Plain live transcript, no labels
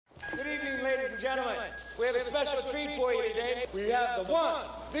gentlemen, we have a special treat for you today. We have the one,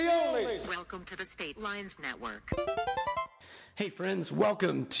 the only. Welcome to the State Lines Network. Hey friends,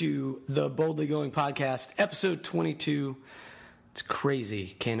 welcome to the Boldly Going Podcast, episode 22. It's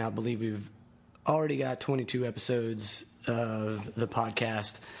crazy. Cannot believe we've already got 22 episodes of the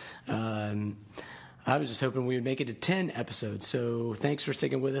podcast. I was just hoping we would make it to 10 episodes. So thanks for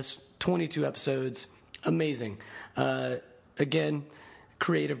sticking with us. 22 episodes. Amazing. Again,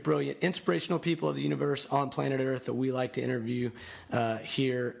 creative, brilliant, inspirational people of the universe on planet Earth that we like to interview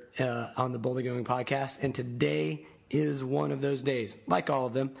here on the Boldly Going Podcast. And today is one of those days, like all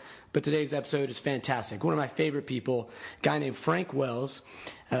of them. But today's episode is fantastic. One of my favorite people, a guy named Frank Wells.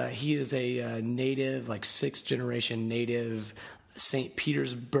 He is a native, like sixth-generation native, St.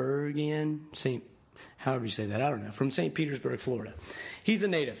 Petersburgian, however you say that, I don't know, from St. Petersburg, Florida. He's a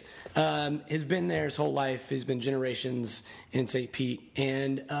native. He's been there his whole life. He's been generations in St. Pete,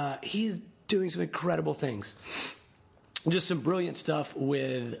 and he's doing some incredible things. Just some brilliant stuff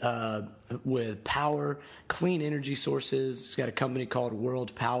with power, clean energy sources. He's got a company called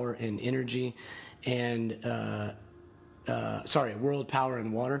World Power and Energy, and World Power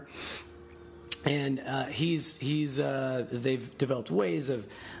and Water. And they've developed ways of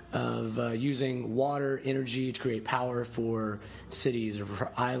using water energy to create power for cities or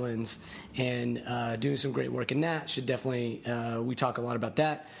for islands, and doing some great work in that. Should definitely we talk a lot about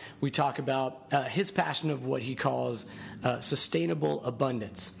that. We talk about his passion of what he calls sustainable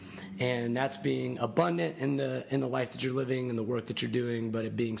abundance, and that's being abundant in the life that you're living and the work that you're doing, but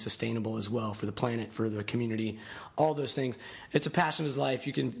it being sustainable as well for the planet, for the community, all those things. It's a passion of his life.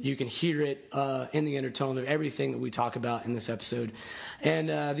 You can hear it in the undertone of everything that we talk about in this episode. And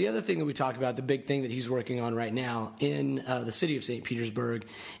the other thing that we talk about, the big thing that he's working on right now in the city of St. Petersburg,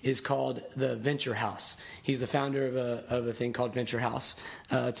 is called the Venture House. He's the founder of a thing called Venture House.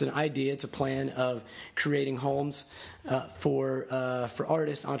 It's an idea, it's a plan of creating homes for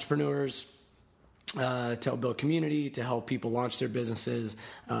artists, entrepreneurs, to help build community, to help people launch their businesses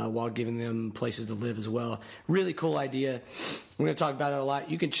while giving them places to live as well. Really cool idea. We're going to talk about it a lot.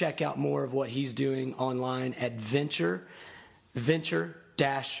 You can check out more of what he's doing online at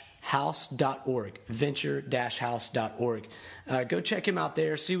venture-house.org. Venture-house.org. Go check him out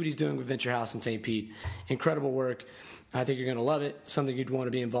there. See what he's doing with Venture House in St. Pete. Incredible work. I think you're going to love it. Something you'd want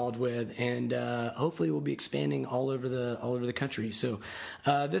to be involved with, and hopefully we'll be expanding all over the country. So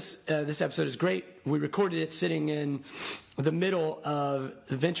this episode is great. We recorded it sitting in the middle of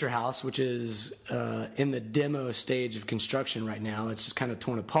the Venture House, which is in the demo stage of construction right now. It's just kind of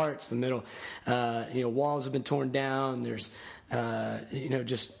torn apart. It's the middle. Walls have been torn down. There's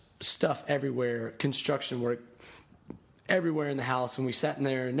just stuff everywhere. Construction work everywhere in the house, and we sat in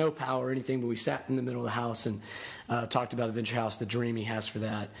there, no power or anything, but we sat in the middle of the house and talked about the Venture House, the dream he has for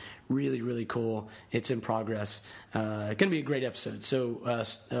that. Really, really cool. It's in progress. Going to be a great episode, so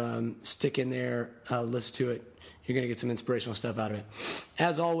stick in there, listen to it. You're going to get some inspirational stuff out of it.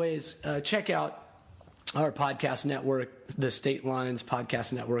 As always, check out our podcast network, the State Lines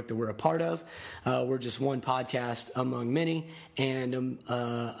Podcast Network that we're a part of. We're just one podcast among many, and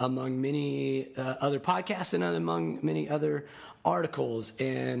among many other podcasts, and among many other articles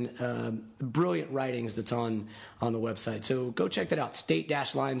and brilliant writings that's on the website. So go check that out,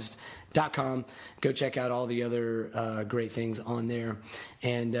 state-lines.com. Go check out all the other great things on there.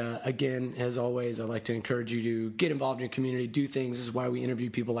 And again, as always, I'd like to encourage you to get involved in your community, do things. This is why we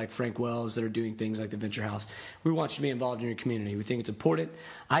interview people like Frank Wells that are doing things like the Venture House. We want you to be involved in your community. We think it's important.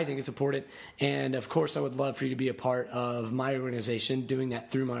 I think it's important. And of course, I would love for you to be a part of my organization, doing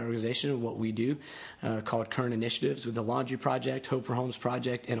that through my organization and what we do, called Current Initiatives, with the Laundry Project, Hope for Homes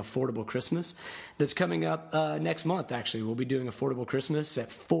Project, and Affordable Christmas. That's coming up next month, actually. We'll be doing Affordable Christmas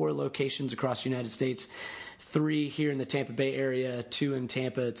at 4 locations across the United States. 3 here in the Tampa Bay area, 2 in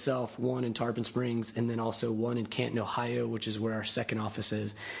Tampa itself, 1 in Tarpon Springs, and then also 1 in Canton, Ohio, which is where our second office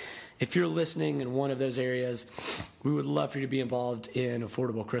is. If you're listening in one of those areas, we would love for you to be involved in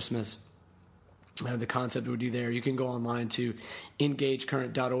Affordable Christmas. The concept we do there, you can go online to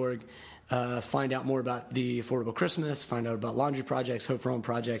engagecurrent.org, find out more about the Affordable Christmas, find out about laundry projects, Hope for Home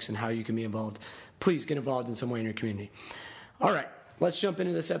projects, and how you can be involved. Please get involved in some way in your community. All right, let's jump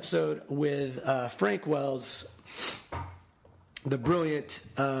into this episode with Frank Wells, the brilliant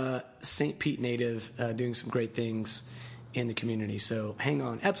St. Pete native, doing some great things in the community. So hang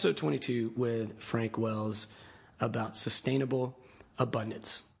on. Episode 22 with Frank Wells about sustainable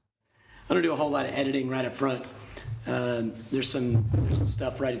abundance. I don't do a whole lot of editing right up front. There's some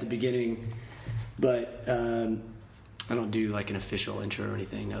stuff right at the beginning, but I don't do like an official intro or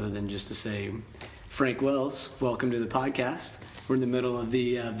anything other than just to say, Frank Wells, welcome to the podcast. We're in the middle of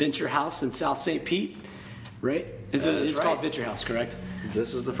the Venture House in South St. Pete, right? It's right. called Venture House, correct?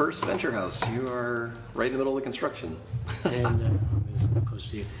 This is the first Venture House. You are right in the middle of the construction. And it's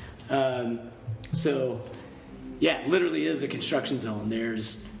close to you. So, yeah, it literally is a construction zone.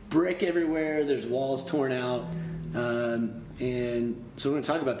 There's brick everywhere. There's walls torn out. And so we're going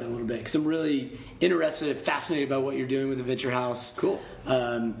to talk about that a little bit because I'm really interested, fascinated by what you're doing with the Venture House. Cool.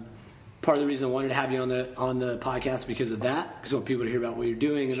 Part of the reason I wanted to have you on the podcast because of that, because I want people to hear about what you're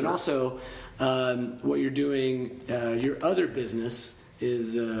doing, and then also what you're doing. Your other business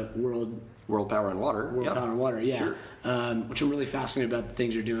is the World Power and Water. Power and Water, yeah. Sure. Which I'm really fascinated about the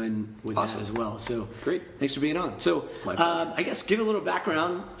things you're doing with Awesome. that as well. So Great. Thanks for being on. So I guess give a little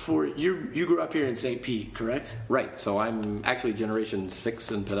background for you grew up here in St. Pete, correct? Right. So I'm actually Generation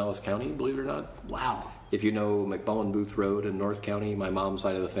 6 in Pinellas County, believe it or not. Wow. If you know McMullen Booth Road in North County, my mom's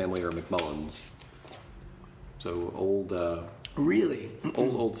side of the family are McMullens. So old, Really?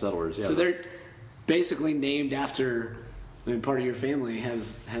 old settlers. Yeah. So they're basically named after. I mean, part of your family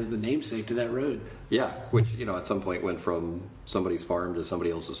has the namesake to that road. Yeah, which at some point went from somebody's farm to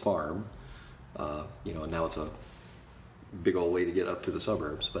somebody else's farm. And now it's a big old way to get up to the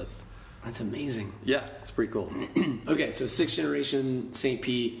suburbs. But That's amazing. yeah, it's pretty cool. Okay, so 6th generation St.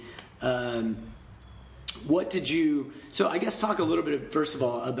 Pete. What did you? So I guess talk a little bit first of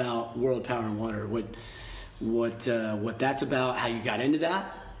all about World Power and Water. What that's about? How you got into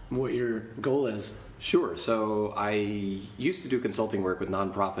that? What your goal is? Sure. So I used to do consulting work with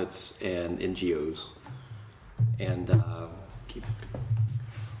nonprofits and NGOs, and the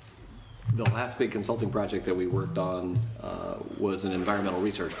last big consulting project that we worked on was an environmental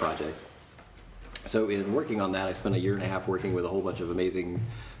research project. So in working on that, I spent a year and a half working with a whole bunch of amazing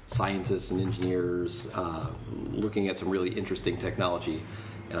scientists and engineers, looking at some really interesting technology.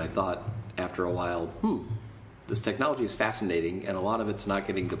 And I thought after a while, this technology is fascinating, and a lot of it's not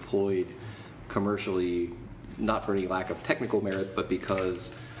getting deployed commercially, not for any lack of technical merit, but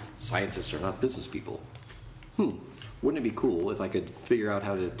because scientists are not business people. Wouldn't it be cool if I could figure out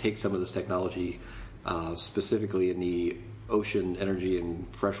how to take some of this technology, specifically in the ocean, energy, and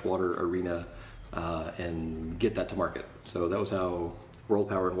freshwater arena, and get that to market? So that was how World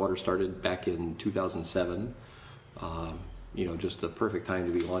Power and Water started back in 2007. Just the perfect time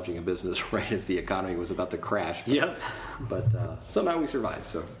to be launching a business right as the economy was about to crash. Yep. But somehow we survived.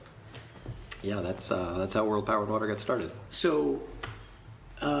 So yeah, that's how World Power and Water got started. So,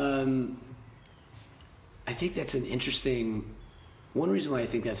 I think that's an interesting. One reason why I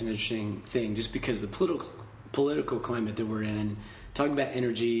think that's an interesting thing, just because the political climate that we're in, talking about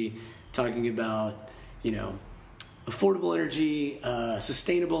energy, talking about affordable energy,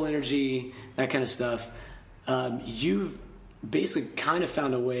 sustainable energy, that kind of stuff. You've basically kind of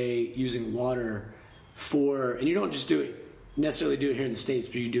found a way using water and you don't just necessarily do it here in the States,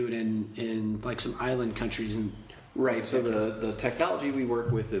 but you do it in like some island countries and. Right, so the technology we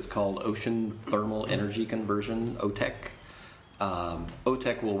work with is called Ocean Thermal Energy Conversion, OTEC.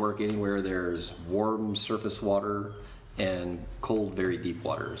 OTEC will work anywhere there's warm surface water and cold, very deep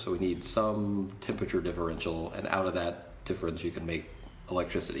water. So we need some temperature differential, and out of that difference you can make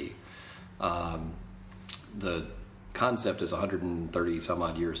electricity. The concept is 130 some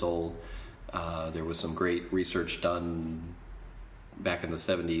odd years old. There was some great research done back in the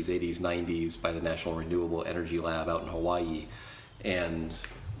 70s, 80s, 90s by the National Renewable Energy Lab out in Hawaii, and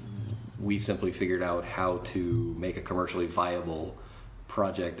we simply figured out how to make a commercially viable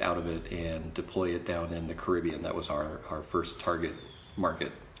project out of it and deploy it down in the Caribbean. That was our first target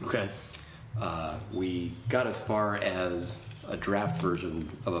market. Okay. We got as far as a draft version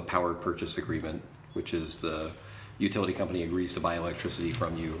of a power purchase agreement, which is the utility company agrees to buy electricity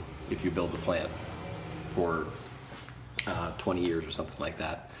from you if you build the plant for 20 years or something like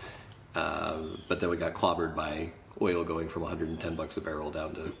that. But then we got clobbered by oil going from $110 a barrel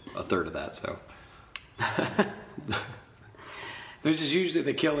down to a third of that. So, which is usually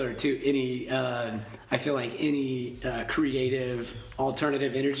the killer to any. I feel like any creative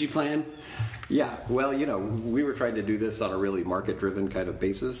alternative energy plan. Yeah, well, we were trying to do this on a really market-driven kind of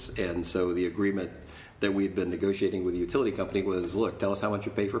basis, and so the agreement that we'd been negotiating with the utility company was, look, tell us how much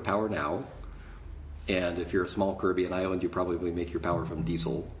you pay for power now. And if you're a small Caribbean island, you probably make your power from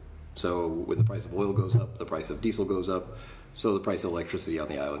diesel. So when the price of oil goes up, the price of diesel goes up, so the price of electricity on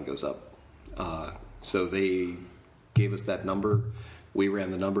the island goes up. So they gave us that number. We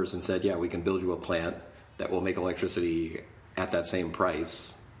ran the numbers and said, yeah, we can build you a plant that will make electricity at that same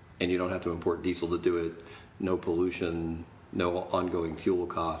price, and you don't have to import diesel to do it. No pollution, no ongoing fuel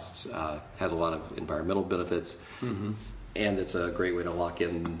costs, has a lot of environmental benefits, and it's a great way to lock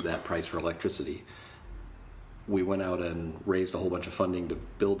in that price for electricity. we went out and raised a whole bunch of funding to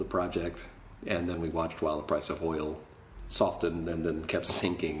build the project, and then we watched while the price of oil softened and then kept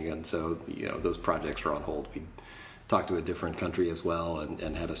sinking, and so those projects are on hold. We talked to a different country as well,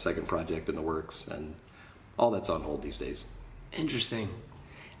 and had a second project in the works, and all that's on hold these days. Interesting.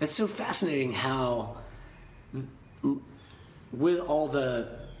 That's so fascinating how with all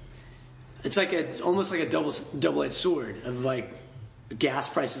it's almost like a double-edged sword of like gas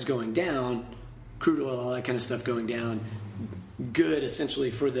prices going down, crude oil, all that kind of stuff going down. Good essentially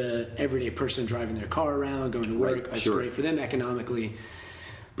for the everyday person driving their car around, going to work. Right, that's sure. great for them economically.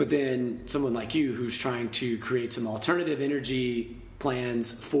 But then someone like you who's trying to create some alternative energy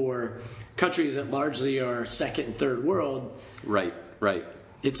plans for countries that largely are second and third world. Right.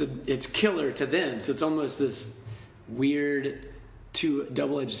 It's killer to them. So it's almost this weird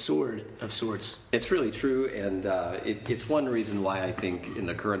double-edged sword of sorts. It's really true, and it's one reason why I think in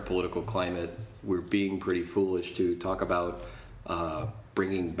the current political climate we're being pretty foolish to talk about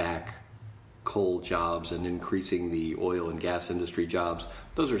bringing back coal jobs and increasing the oil and gas industry jobs.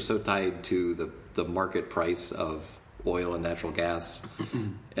 Those are so tied to the market price of oil and natural gas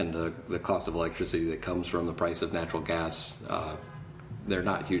and the cost of electricity that comes from the price of natural gas. They're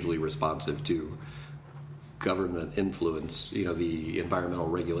not hugely responsive to government influence. The environmental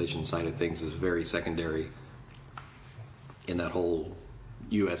regulation side of things is very secondary in that whole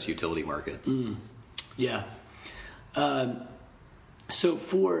U.S. utility market. Yeah. So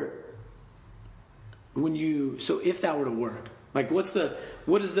if that were to work, like what's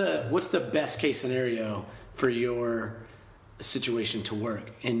the best case scenario for your situation to work,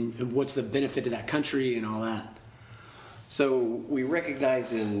 and what's the benefit to that country and all that? So we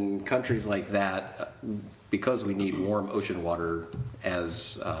recognize in countries like that, because we need warm ocean water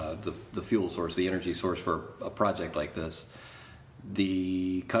as the fuel source, the energy source for a project like this,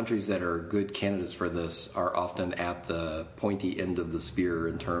 the countries that are good candidates for this are often at the pointy end of the spear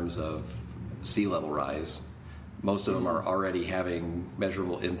in terms of sea level rise. Most of them are already having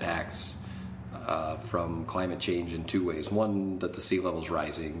measurable impacts from climate change in two ways. One, that the sea level's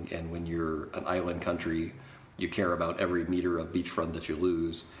rising, and when you're an island country, you care about every meter of beachfront that you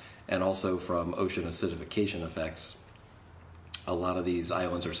lose, and also from ocean acidification effects. A lot of these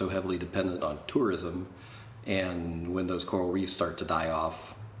islands are so heavily dependent on tourism, and when those coral reefs start to die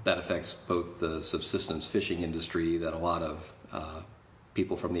off, that affects both the subsistence fishing industry that a lot of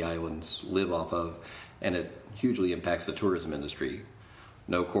people from the islands live off of, and it hugely impacts the tourism industry.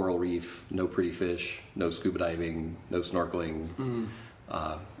 No coral reef, no pretty fish, no scuba diving, no snorkeling.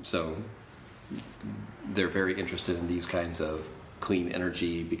 So they're very interested in these kinds of clean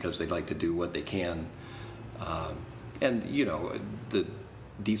energy because they'd like to do what they can. And the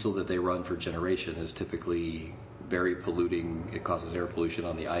diesel that they run for generation is typically very polluting. It causes air pollution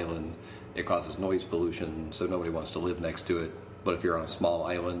on the island. It causes noise pollution, so nobody wants to live next to it. But if you're on a small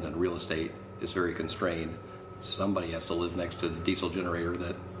island and real estate is very constrained, somebody has to live next to the diesel generator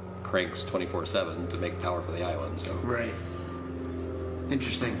that cranks 24/7 to make power for the island. So right.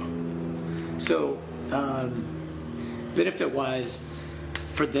 Interesting. So benefit-wise,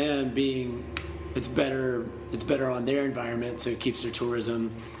 for them being it's better on their environment, so it keeps their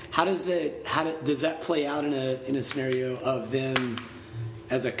tourism. Does that play out in a scenario of them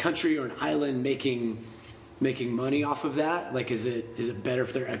as a country or an island making money off of that? Like, is it better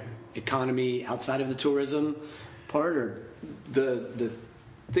for their economy outside of the tourism part, or the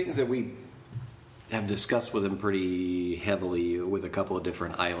things that we have discussed with them pretty heavily with a couple of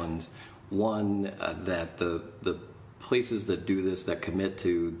different islands? One, that the places that do this, that commit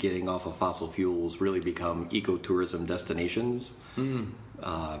to getting off of fossil fuels, really become ecotourism destinations.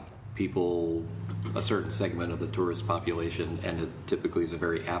 People, a certain segment of the tourist population, and it typically is a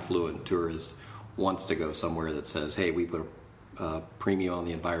very affluent tourist, wants to go somewhere that says, hey, we put a premium on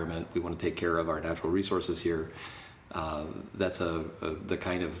the environment, we want to take care of our natural resources here. That's the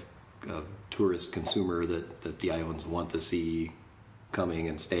kind of tourist consumer that the islands want to see coming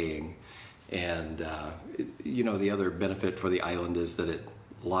and staying. And the other benefit for the island is that it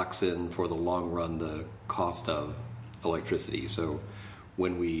locks in for the long run the cost of electricity. So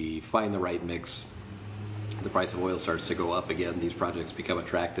when we find the right mix, the price of oil starts to go up again, these projects become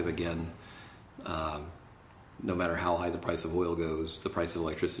attractive again. No matter how high the price of oil goes, the price of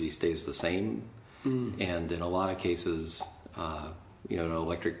electricity stays the same. And in a lot of cases, an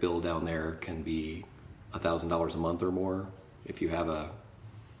electric bill down there can be $1,000 a month or more. If you have a,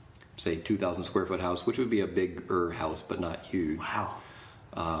 say, 2,000 square foot house, which would be a bigger house but not huge.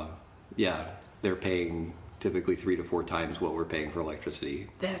 Wow. They're paying typically 3 to 4 times what we're paying for electricity.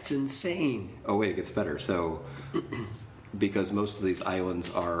 That's insane. Oh wait, it gets better. So because most of these islands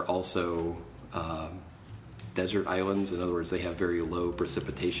are also desert islands. In other words, they have very low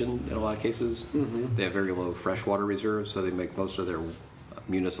precipitation in a lot of cases. Mm-hmm. They have very low freshwater reserves, so they make most of their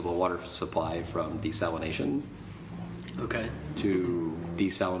municipal water supply from desalination. Okay. To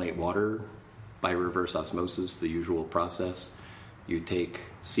desalinate water by reverse osmosis, the usual process, you take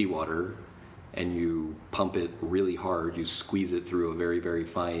seawater and you pump it really hard. You squeeze it through a very, very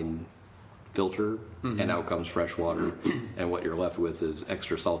fine filter, and out comes fresh water, and what you're left with is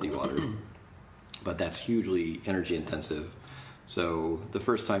extra salty water. But that's hugely energy intensive. So the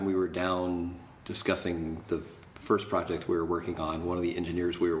first time we were down discussing the first project we were working on, one of the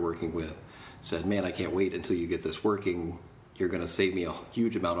engineers we were working with said, "Man, I can't wait until you get this working. You're going to save me a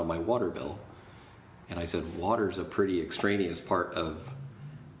huge amount on my water bill." And I said, water's a pretty extraneous part of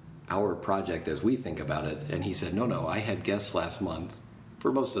our project as we think about it. And he said, no, I had guests last month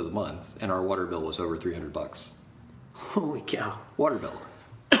for most of the month, and our water bill was over $300. Holy cow. Water bill.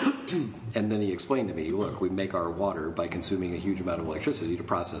 And then he explained to me, look, we make our water by consuming a huge amount of electricity to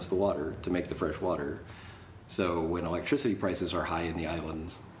process the water, to make the fresh water. So when electricity prices are high in the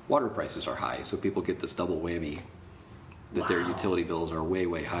islands, water prices are high. So people get this double whammy that their utility bills are way,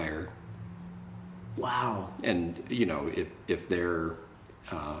 way higher. Wow. And, you know, if their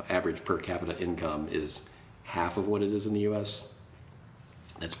average per capita income is half of what it is in the U.S.,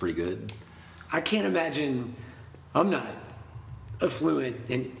 that's pretty good. I can't imagine, I'm not affluent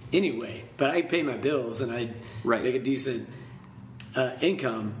in any way, but I pay my bills and I make a decent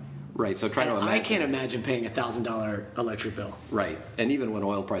income. Right, so try to imagine. I can't imagine paying $1,000 electric bill. Right, and even when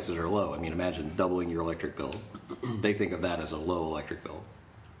oil prices are low, I mean, imagine doubling your electric bill. They think of that as a low electric bill.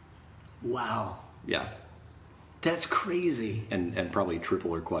 Wow. Yeah. That's crazy. And probably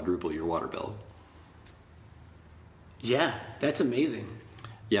triple or quadruple your water bill. Yeah, that's amazing.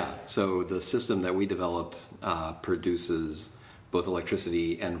 Yeah, so the system that we developed produces both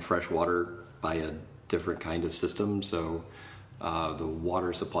electricity and fresh water by a different kind of system. So the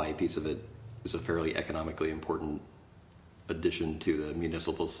water supply piece of it is a fairly economically important addition to the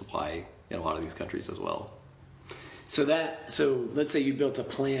municipal supply in a lot of these countries as well. So let's say you built a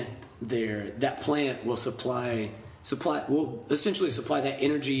plant there. That plant will will essentially supply that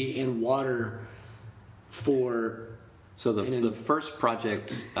energy and water for. So the first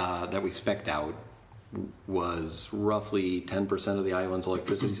project that we spec'd out was roughly 10% of the island's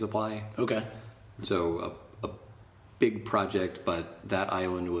electricity supply. Okay. So a big project, but that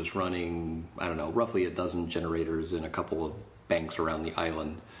island was running, I don't know, roughly a dozen generators in a couple of banks around the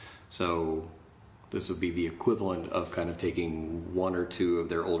island. So this would be the equivalent of kind of taking one or two of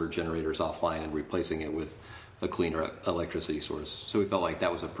their older generators offline and replacing it with a cleaner electricity source. So we felt like that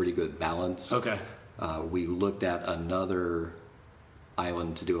was a pretty good balance. Okay. We looked at another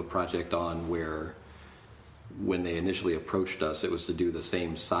island to do a project on where when they initially approached us, it was to do the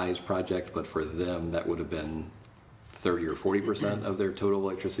same size project, but for them that would have been 30 or 40% of their total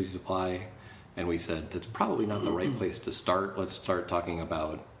electricity supply. And we said, that's probably not the right place to start. Let's start talking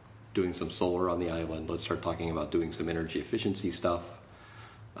about doing some solar on the island. Let's start talking about doing some energy efficiency stuff.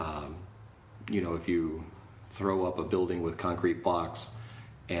 If you throw up a building with concrete blocks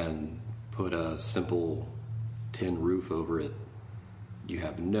and put a simple tin roof over it, you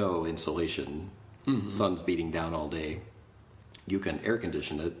have no insulation. Mm-hmm. Sun's beating down all day. You can air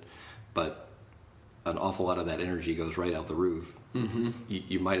condition it, but an awful lot of that energy goes right out the roof. Mm-hmm.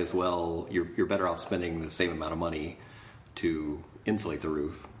 You might as well, you're better off spending the same amount of money to insulate the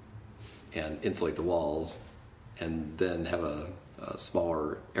roof and insulate the walls, and then have a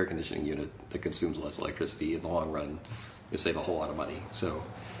smaller air conditioning unit that consumes less electricity. In the long run, you save a whole lot of money. So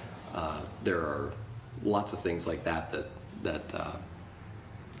there are lots of things like that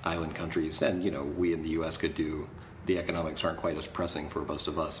island countries, and we in the U.S. could do. The economics aren't quite as pressing for most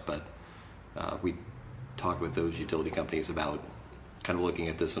of us, but we talked with those utility companies about kind of looking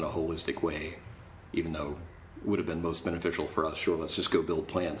at this in a holistic way, even though it would have been most beneficial for us. Sure, let's just go build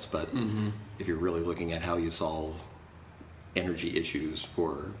plants, but if you're really looking at how you solve energy issues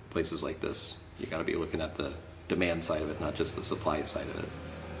for places like this, you got to be looking at the demand side of it, not just the supply side of it.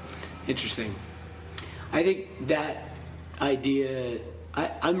 Interesting. I think that idea,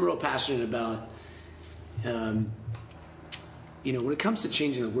 I'm real passionate about, when it comes to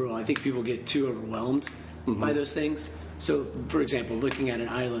changing the world, I think people get too overwhelmed by those things. So, for example, looking at an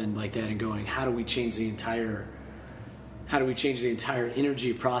island like that and going, how do we change the entire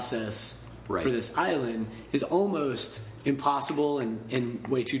energy process for this island is almost impossible and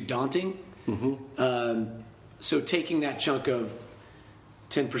way too daunting. So taking that chunk of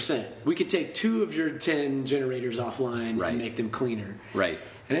 10%, we could take 2 of your 10 generators offline and make them cleaner. Right.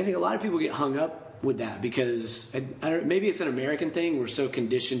 And I think a lot of people get hung up with that because maybe it's an American thing. We're so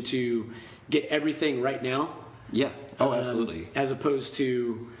conditioned to get everything right now. Yeah. Oh, absolutely. As opposed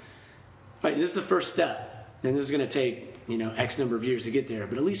to, right, this is the first step, and this is going to take, X number of years to get there,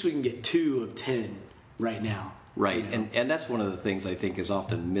 but at least we can get 2 of 10 right now. Right, and that's one of the things I think is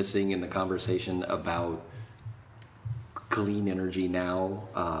often missing in the conversation about clean energy now.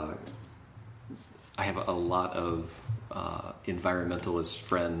 I have a lot of environmentalist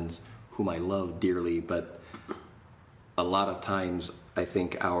friends whom I love dearly, but a lot of times I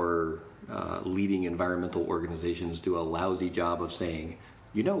think our leading environmental organizations do a lousy job of saying,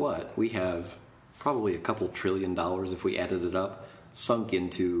 you know what, we have probably a couple $1 trillion, if we added it up, sunk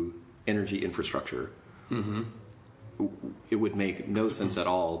into energy infrastructure. Mm-hmm. It would make no sense at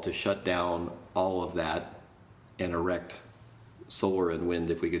all to shut down all of that and erect solar and wind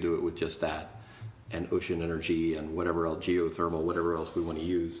if we could do it with just that, and ocean energy and whatever else, geothermal, whatever else we want to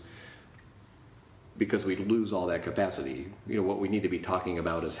use, because we'd lose all that capacity. What we need to be talking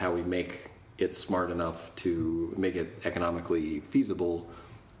about is how we make it smart enough to make it economically feasible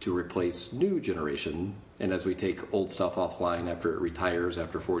to replace new generation. And as we take old stuff offline after it retires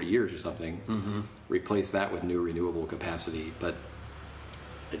after 40 years or something, mm-hmm. replace that with new renewable capacity. But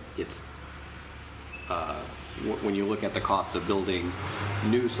it's when you look at the cost of building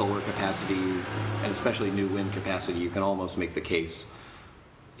new solar capacity, and especially new wind capacity, you can almost make the case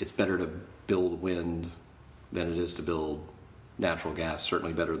it's better to build wind than it is to build natural gas,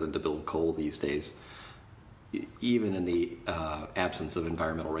 certainly better than to build coal these days, even in the absence of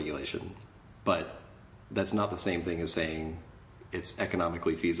environmental regulation. But that's not the same thing as saying it's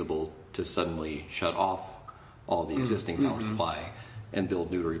economically feasible to suddenly shut off all the existing power mm-hmm. supply and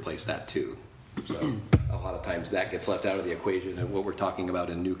build new to replace that too. So a lot of times that gets left out of the equation, and what we're talking about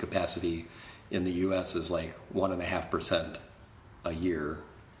in new capacity in the U.S. is like 1.5% a year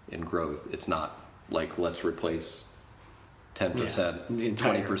in growth. It's not like let's replace 10%,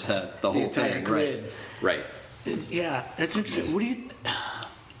 20%, the whole thing. Grid. Right. Yeah, that's interesting. What do you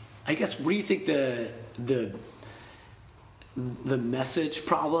think the message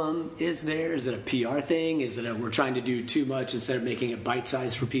problem is there? Is it a PR thing? Is it we're trying to do too much instead of making it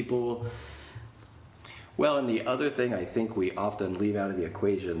bite-sized for people? Well, and the other thing I think we often leave out of the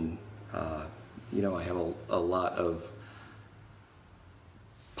equation, I have a lot of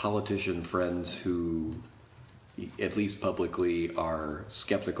politician friends who, at least publicly, are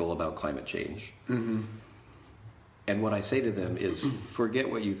skeptical about climate change. Mm-hmm. And what I say to them is, forget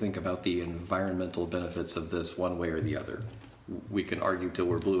what you think about the environmental benefits of this one way or the other. We can argue till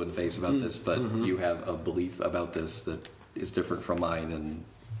we're blue in the face about this, but mm-hmm. you have a belief about this that is different from mine, and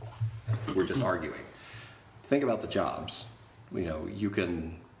we're just arguing. Think about the jobs. You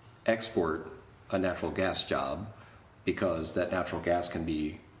can export a natural gas job because that natural gas can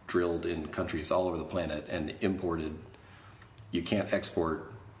be drilled in countries all over the planet and imported. You can't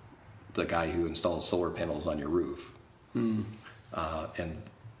export the guy who installs solar panels on your roof. Mm. And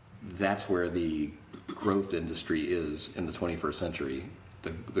that's where the growth industry is in the 21st century.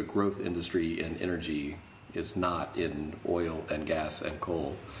 The growth industry in energy is not in oil and gas and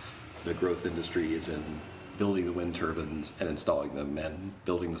coal. The growth industry is in building the wind turbines and installing them, and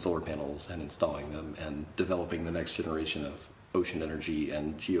building the solar panels and installing them, and developing the next generation of ocean energy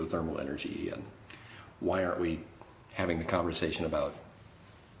and geothermal energy. And why aren't we having the conversation about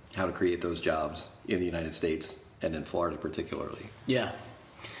how to create those jobs in the United States and in Florida particularly? Yeah,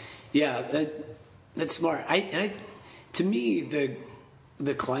 that's smart. To me,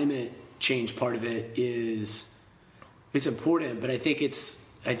 the climate change part of it it's important, but I think it's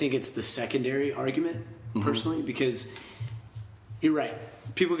the secondary argument, mm-hmm. personally, because you're right.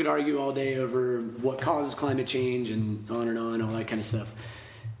 People could argue all day over what causes climate change and on, all that kind of stuff.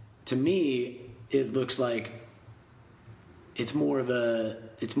 To me, it looks like it's more of a.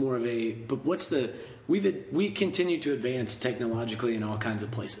 But we continue to advance technologically in all kinds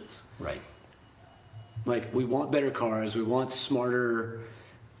of places. Right. Like, we want better cars, we want smarter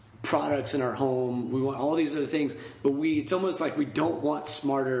products in our home, we want all these other things, but it's almost like we don't want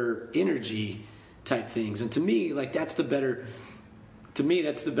smarter energy type things. And to me, that's the better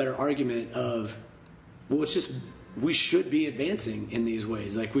argument of, well, it's just, we should be advancing in these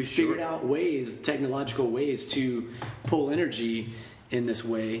ways. Like, we've figured out technological ways to pull energy in this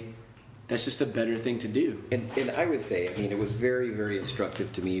way. That's just a better thing to do. And I would say, it was very, very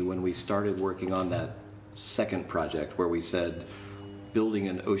instructive to me when we started working on that second project, where we said building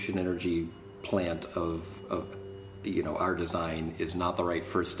an ocean energy plant of our design is not the right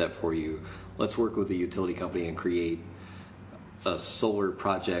first step for you. Let's work with the utility company and create a solar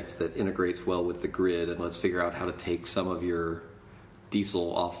project that integrates well with the grid, and let's figure out how to take some of your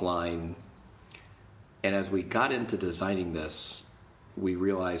diesel offline. And as we got into designing this, we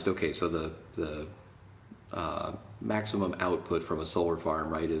realized, okay, so the maximum output from a solar farm,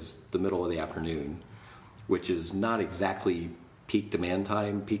 right, is the middle of the afternoon, which is not exactly peak demand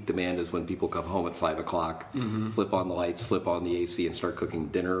time. Peak demand is when people come home at 5 o'clock, flip on the lights, flip on the AC, and start cooking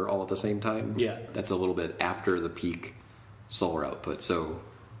dinner all at the same time. Yeah. That's a little bit after the peak solar output. So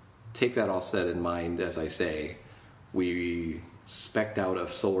take that offset in mind. As I say, we spec'd out a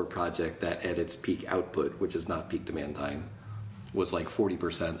solar project that at its peak output, which is not peak demand time, was like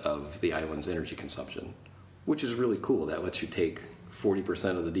 40% of the island's energy consumption, which is really cool. That lets you take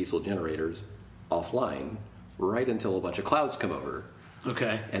 40% of the diesel generators offline right until a bunch of clouds come over.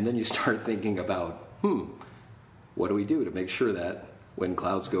 Okay. And then you start thinking about, what do we do to make sure that when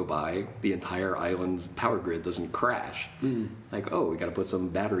clouds go by, the entire island's power grid doesn't crash? Like, we got to put some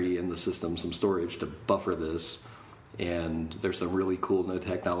battery in the system, some storage to buffer this. And there's some really cool new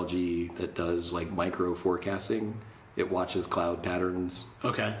technology that does like micro forecasting. It watches cloud patterns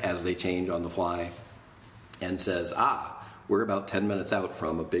as they change on the fly and says, we're about 10 minutes out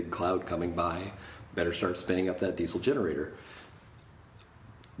from a big cloud coming by. Better start spinning up that diesel generator.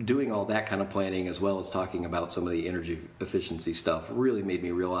 Doing all that kind of planning, as well as talking about some of the energy efficiency stuff, really made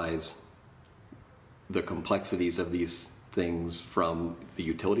me realize the complexities of these things from the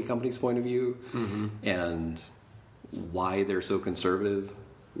utility company's point of view, and why they're so conservative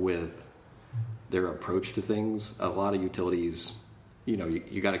with their approach to things. A lot of utilities,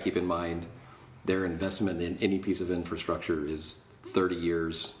 you got to keep in mind their investment in any piece of infrastructure is 30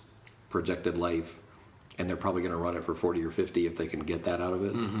 years projected life, and they're probably going to run it for 40 or 50 if they can get that out of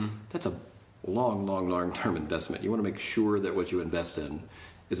it. That's a long-term investment. You want to make sure that what you invest in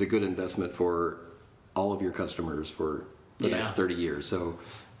is a good investment for all of your customers for the next 30 years. So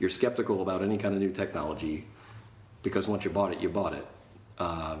you're skeptical about any kind of new technology because once you bought it.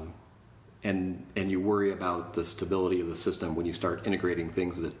 And you worry about the stability of the system when you start integrating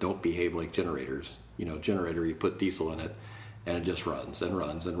things that don't behave like generators. Generator, you put diesel in it, and it just runs and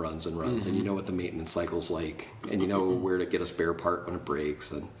runs and runs and runs. And you know what the maintenance cycle's like, and you know where to get a spare part when it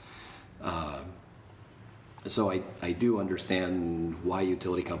breaks. And so I do understand why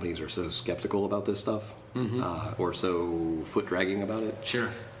utility companies are so skeptical about this stuff, or so foot-dragging about it.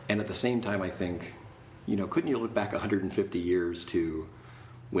 Sure. And at the same time, I think, couldn't you look back 150 years to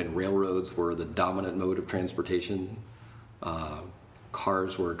when railroads were the dominant mode of transportation?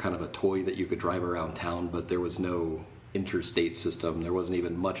 Cars were kind of a toy that you could drive around town, but there was no interstate system. There wasn't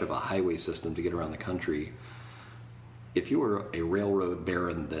even much of a highway system to get around the country. If you were a railroad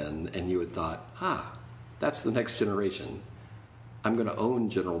baron then, and you had thought, that's the next generation, I'm going to own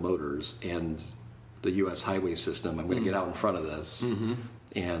General Motors and the U.S. highway system. I'm going to get out in front of this.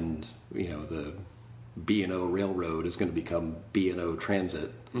 And, the B&O Railroad is going to become B&O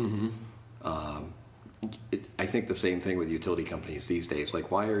Transit. I think the same thing with utility companies these days.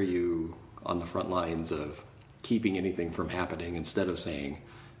 Like, why are you on the front lines of keeping anything from happening instead of saying,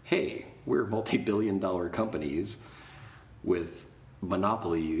 hey, we're multi-billion-dollar companies with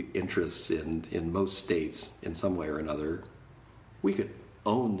monopoly interests in most states in some way or another. We could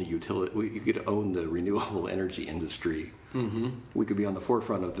own the utility. We could own the renewable energy industry. We could be on the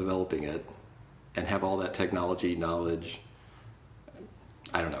forefront of developing it and have all that technology knowledge.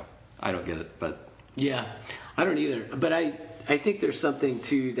 I don't know. I don't get it, but yeah, I don't either. But I think there's something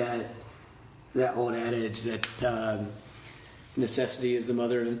to that old adage that necessity is the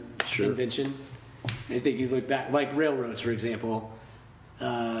mother of invention. I think you look back, like railroads, for example,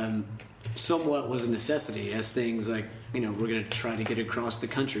 somewhat was a necessity as things like, we're going to try to get across the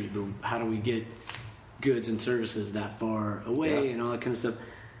country, but how do we get goods and services that far away and all that kind of stuff?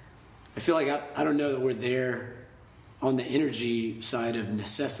 I feel like I don't know that we're there on the energy side of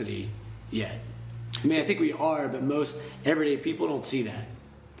necessity yet. I mean, I think we are, but most everyday people don't see that.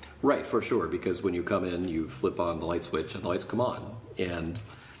 Right, for sure, because when you come in, you flip on the light switch and the lights come on. And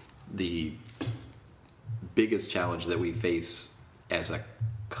the biggest challenge that we face as a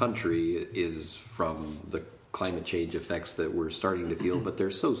country is from the climate change effects that we're starting to feel, but they're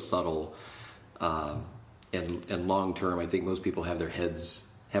so subtle and long term. I think most people have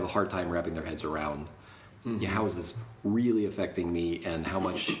a hard time wrapping their heads around how is this really affecting me, and how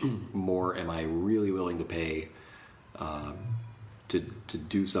much more am I really willing to pay to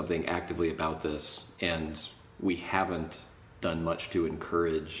do something actively about this. And we haven't done much to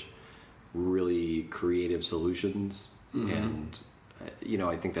encourage really creative solutions. And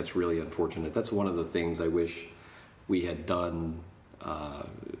I think that's really unfortunate. That's one of the things I wish we had done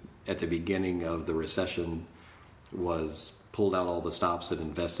at the beginning of the recession, was pulled out all the stops and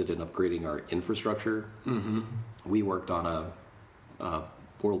invested in upgrading our infrastructure. We worked on a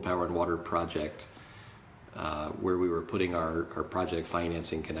World Power and Water project where we were putting our project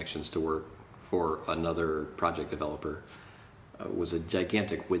financing connections to work for another project developer. It was a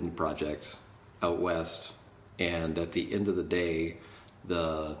gigantic wind project out west, and at the end of the day,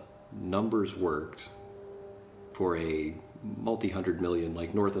 the numbers worked for a multi-hundred million,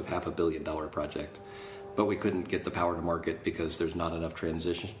 like north of $500 million project, but we couldn't get the power to market because there's not enough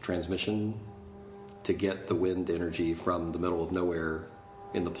transmission to get the wind energy from the middle of nowhere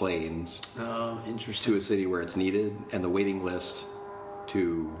in the plains to a city where it's needed, and the waiting list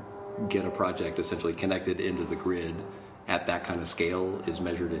to get a project essentially connected into the grid at that kind of scale is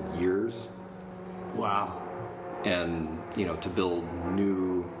measured in years. Wow. And, to build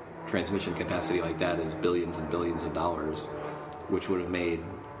new transmission capacity like that is billions and billions of dollars, which would have made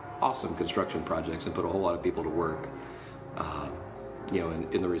awesome construction projects and put a whole lot of people to work.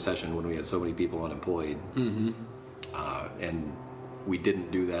 In the recession when we had so many people unemployed, and we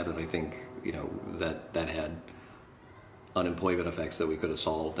didn't do that, and I think that had unemployment effects that we could have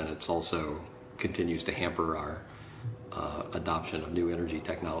solved, and it's also continues to hamper our adoption of new energy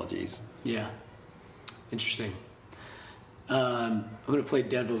technologies. Yeah, interesting. I'm going to play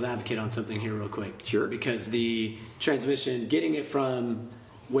devil's advocate on something here real quick. Sure. Because the transmission, getting it from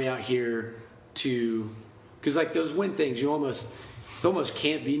way out here to, because like those wind things, it almost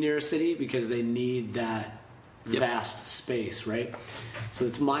can't be near a city because they need that vast space, right? So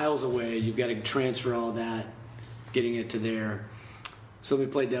it's miles away. You've got to transfer all that, getting it to there. So let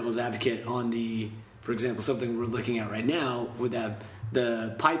me play devil's advocate on for example, something we're looking at right now with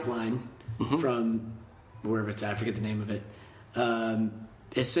the pipeline from wherever it's at, I forget the name of it.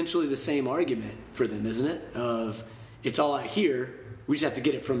 Essentially the same argument for them, isn't it? Of it's all out here, we just have to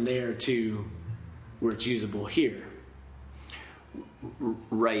get it from there to where it's usable here.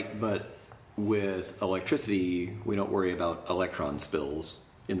 Right, but with electricity, we don't worry about electron spills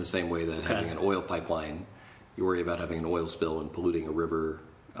in the same way that having an oil pipeline, you worry about having an oil spill and polluting a river,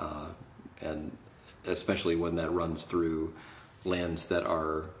 and especially when that runs through lands that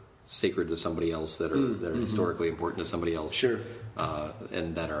are sacred to somebody else, that are historically important to somebody else, sure,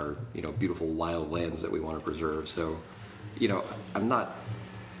 and that are beautiful wild lands that we want to preserve. So, I'm not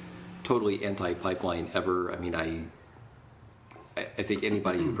totally anti-pipeline ever. I mean, I think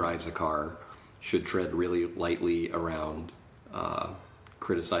anybody who drives a car should tread really lightly around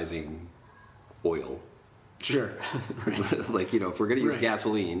criticizing oil. Sure. Right. Like, if we're going to use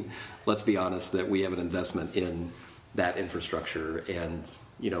gasoline, let's be honest that we have an investment in that infrastructure, and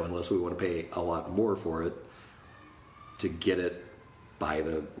unless we want to pay a lot more for it to get it by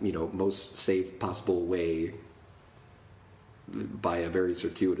the most safe possible way, by a very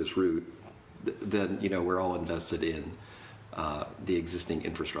circuitous route, then we're all invested in the existing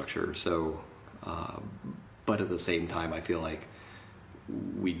infrastructure. So, but at the same time, I feel like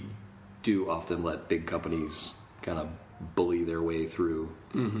we do often let big companies kind of bully their way through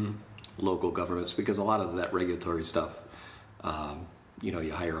local governments, because a lot of that regulatory stuff,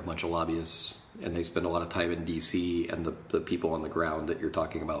 you hire a bunch of lobbyists and they spend a lot of time in DC, and the people on the ground that you're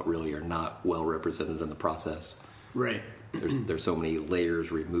talking about really are not well represented in the process. Right. There's so many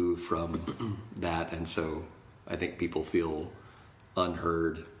layers removed from that, and so I think people feel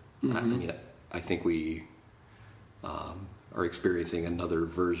unheard. I mean, I think we are experiencing another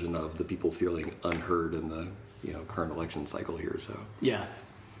version of the people feeling unheard in the current election cycle here. So yeah,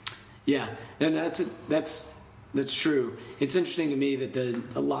 and that's true. It's interesting to me that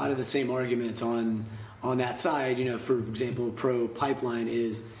a lot of the same arguments on that side, for example, pro pipeline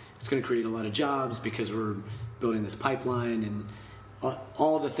is it's going to create a lot of jobs because we're building this pipeline, and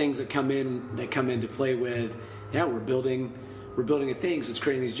all the things that come into play with we're building a thing that's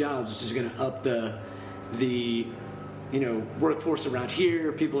creating these jobs, which is going to up the workforce around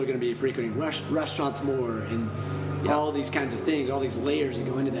here. People are going to be frequenting restaurants more, and all these kinds of things, all these layers that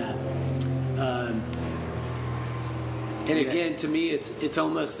go into that. And again, to me, it's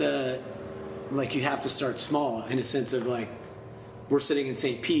almost like you have to start small, in a sense of like, we're sitting in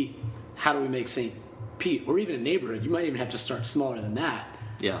St. Pete. How do we make St. Pete, or even a neighborhood? You might even have to start smaller than that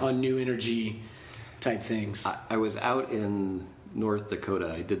on new energy type things. I was out in North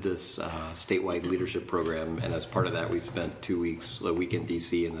Dakota. I did this statewide leadership program, and as part of that, we spent 2 weeks, a week in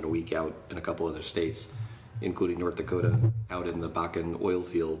D.C. and then a week out in a couple other states, including North Dakota, out in the Bakken oil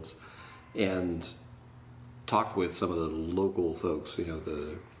fields, and talked with some of the local folks,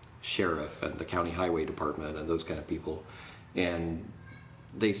 the sheriff and the county highway department and those kind of people, and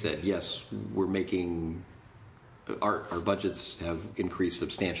they said, yes, we're making our budgets have increased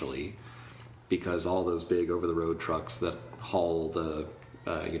substantially because all those big over-the-road trucks that haul the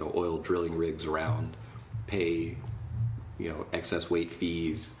oil drilling rigs around pay excess weight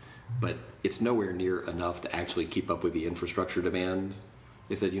fees, but it's nowhere near enough to actually keep up with the infrastructure demand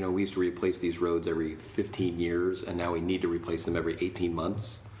They said, we used to replace these roads every 15 years, and now we need to replace them every 18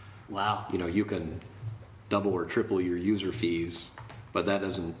 months. Wow. You can double or triple your user fees, but that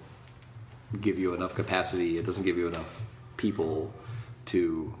doesn't give you enough capacity. It doesn't give you enough people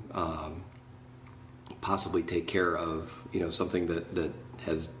to possibly take care of, something that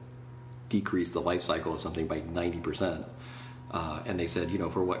has decreased the life cycle of something by 90%. And they said,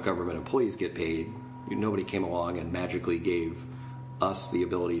 for what government employees get paid, nobody came along and magically gave us the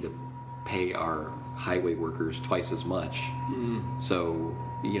ability to pay our highway workers twice as much. Mm. So,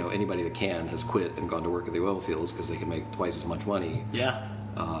 anybody that can has quit and gone to work at the oil fields because they can make twice as much money. Yeah.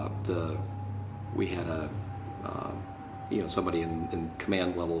 We had somebody in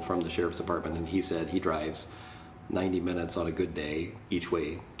command level from the sheriff's department, and he said he drives 90 minutes on a good day each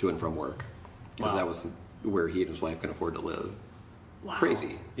way to and from work, because that was where he and his wife can afford to live. Wow.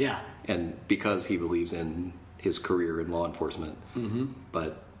 Crazy. Yeah. And because he believes in his career in law enforcement, mm-hmm.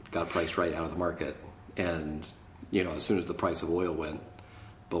 but got priced right out of the market. And, as soon as the price of oil went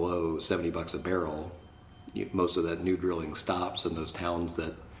below $70 a barrel, most of that new drilling stops, and those towns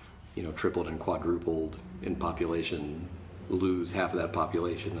that, tripled and quadrupled in population lose half of that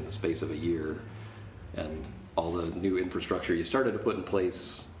population in the space of a year. And all the new infrastructure you started to put in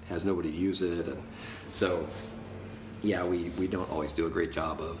place has nobody to use it. And so, yeah, we don't always do a great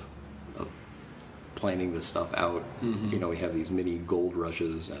job of planning this stuff out. Mm-hmm. We have these mini gold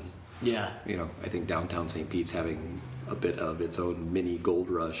rushes, and yeah, I think downtown St. Pete's having a bit of its own mini gold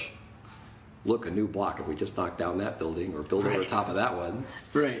rush. Look, a new block. If we just knock down that building or build over top of that one,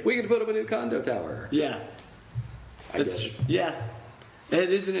 right, we could put up a new condo tower. Yeah, yeah. It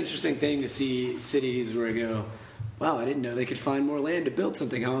is an interesting thing to see cities where I go, wow, I didn't know they could find more land to build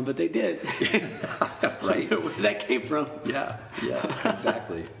something on, but they did. Right. I don't know where that came from. Yeah,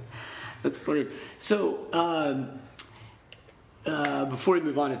 exactly. That's funny. So, before we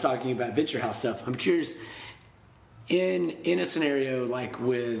move on to talking about Venture House stuff, I'm curious, in a scenario like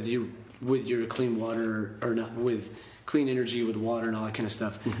with your clean water, or not, with clean energy, with water and all that kind of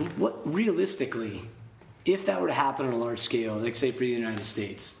stuff, mm-hmm. what realistically, if that were to happen on a large scale, like say for the United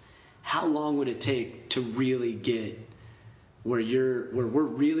States, how long would it take to really get where we're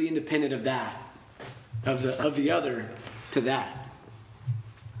really independent of that, of the other, to that?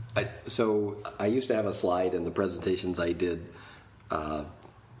 So I used to have a slide in the presentations I did a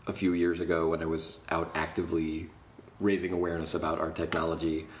few years ago when I was out actively raising awareness about our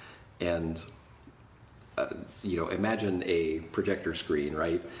technology, and imagine a projector screen,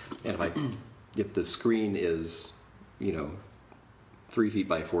 right? And if the screen is 3 feet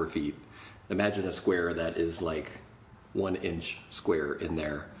by 4 feet, imagine a square that is like 1 inch square in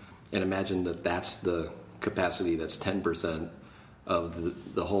there, and imagine that's the capacity that's 10%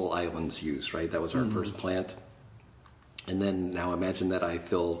 of the whole island's use, right? That was our first plant. And then now imagine that I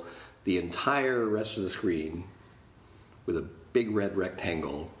fill the entire rest of the screen with a big red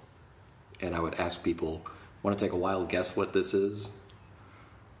rectangle, and I would ask people, want to take a wild guess what this is?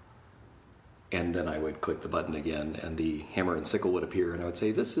 And then I would click the button again, and the hammer and sickle would appear, and I would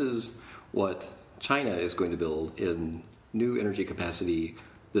say, this is what China is going to build in new energy capacity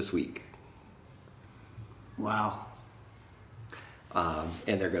this week. Wow.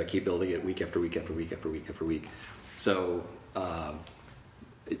 And they're going to keep building it week after week after week after week after week. So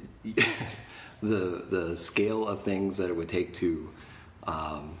the scale of things that it would take to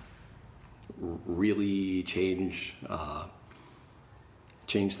really change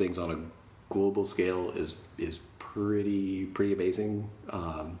things on a global scale is pretty amazing.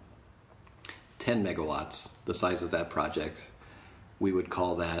 10 megawatts, the size of that project, we would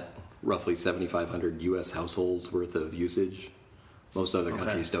call that roughly 7,500 U.S. households worth of usage. Most other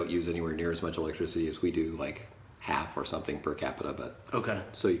countries don't use anywhere near as much electricity as we do, like half or something per capita. But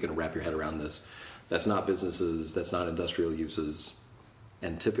so you can wrap your head around this. That's not businesses, that's not industrial uses,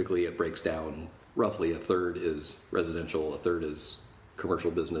 and typically it breaks down roughly a third is residential, a third is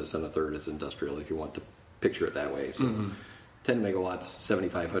commercial business, and a third is industrial, if you want to picture it that way. So 10 megawatts,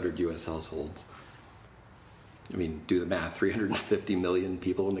 7,500 U.S. households. I mean, do the math, 350 million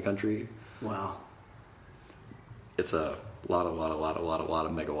people in the country. Wow. It's a lot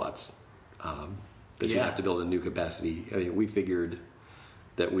of megawatts that you have to build a new capacity. I mean, we figured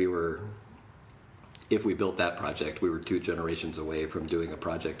that if we built that project, we were 2 generations away from doing a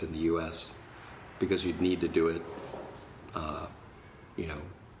project in the U.S. because you'd need to do it,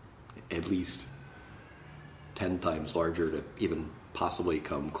 at least 10 times larger to even possibly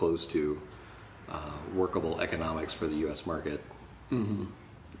come close to workable economics for the U.S. market. Mm-hmm.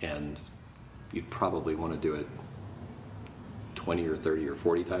 And you'd probably want to do it 20 or 30 or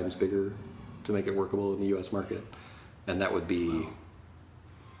 40 times bigger to make it workable in the U.S. market. And that would be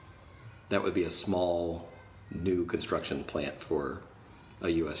that would be a small new construction plant for a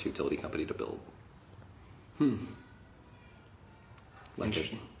U.S. utility company to build. Like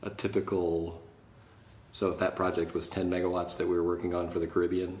a typical, so if that project was 10 megawatts that we were working on for the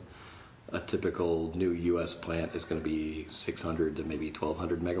Caribbean, a typical new U.S. plant is going to be 600 to maybe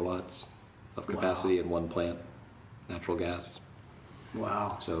 1,200 megawatts of capacity in one plant, natural gas.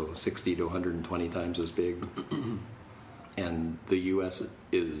 Wow. So 60 to 120 times as big. And the U.S.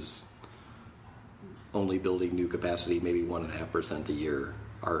 is only building new capacity maybe 1.5% a year.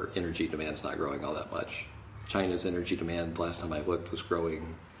 Our energy demand's not growing all that much. China's energy demand, last time I looked, was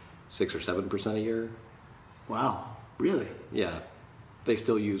growing 6 or 7% a year. Wow. Really? Yeah. They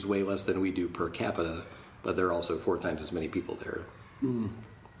still use way less than we do per capita, but they're also 4 times as many people there.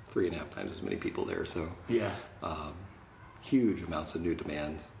 3.5 times as many people there. So yeah, huge amounts of new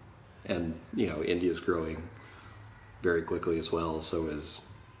demand. And, India's growing very quickly as well. So is,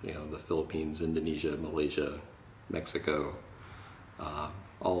 the Philippines, Indonesia, Malaysia, Mexico,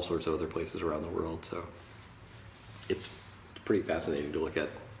 all sorts of other places around the world. So it's pretty fascinating to look at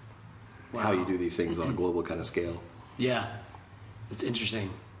how you do these things on a global kind of scale. Yeah, it's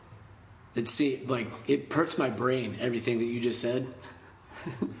interesting. It perks my brain, everything that you just said.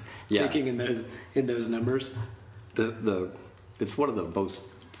 Yeah. Thinking in those numbers. It's one of the most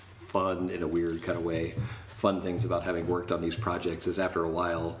fun, in a weird kind of way, fun things about having worked on these projects is after a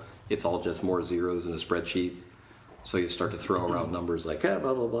while, it's all just more zeros in a spreadsheet. So you start to throw around numbers like, blah,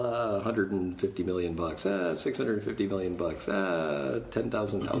 blah, blah, $150 million, $650 million,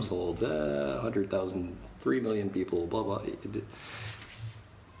 10,000 households, 100,000, 3 million people, blah, blah.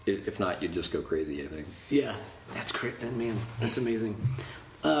 If not, you'd just go crazy, I think. Yeah, that's great. Man, that's amazing.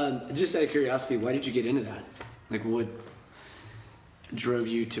 Just out of curiosity, why did you get into that? Like, what drove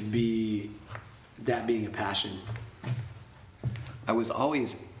you to being a passion? I was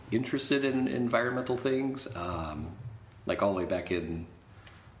always interested in environmental things. Like all the way back in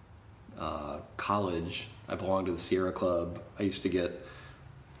college, I belonged to the Sierra Club. I used to get,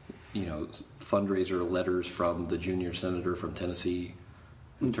 fundraiser letters from the junior senator from Tennessee,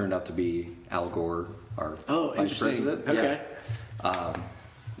 who turned out to be Al Gore, our vice president. Okay.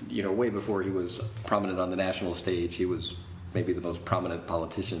 Yeah. Way before he was prominent on the national stage, he was maybe the most prominent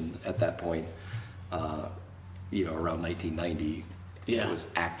politician at that point. Around 1990. Yeah. Was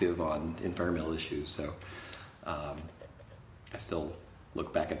active on environmental issues. So I still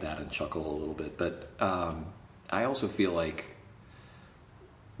look back at that and chuckle a little bit. But I also feel like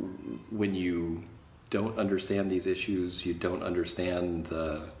when you don't understand these issues, you don't understand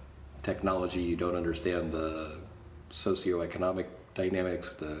the technology, you don't understand the socioeconomic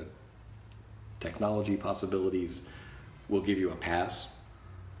dynamics, the technology possibilities will give you a pass.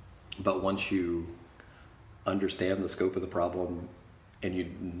 But once you understand the scope of the problem and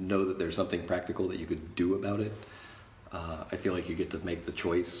you know that there's something practical that you could do about it, I feel like you get to make the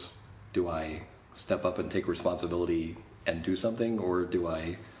choice. Do I step up and take responsibility and do something, or do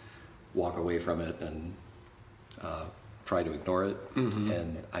I walk away from it and try to ignore it? Mm-hmm.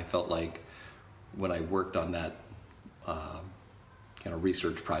 And I felt like when I worked on that kind of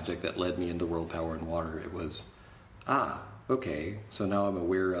research project that led me into World Power and Water, it was, okay, so now I'm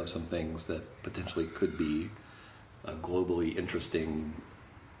aware of some things that potentially could be a globally interesting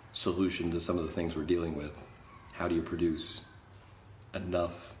solution to some of the things we're dealing with. How do you produce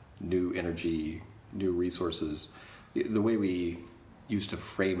enough new energy, new resources? The way we used to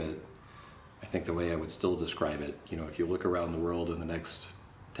frame it, I think the way I would still describe it, if you look around the world in the next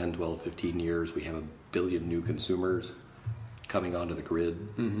 10, 12, 15 years, we have 1 billion new consumers coming onto the grid.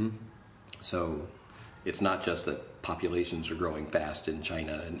 Mm-hmm. So it's not just that populations are growing fast in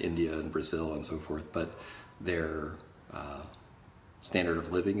China and India and Brazil and so forth, but their standard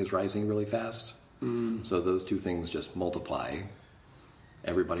of living is rising really fast. Mm. So those two things just multiply.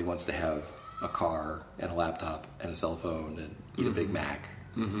 Everybody wants to have a car and a laptop and a cell phone and eat a Big Mac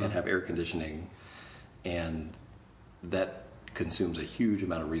and have air conditioning. And that consumes a huge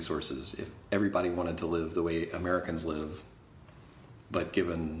amount of resources. If everybody wanted to live the way Americans live, but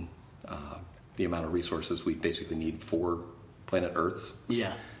given the amount of resources we basically need for planet Earth's,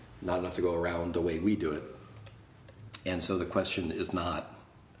 not enough to go around the way we do it. And so the question is not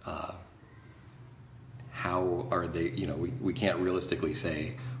how are they, we can't realistically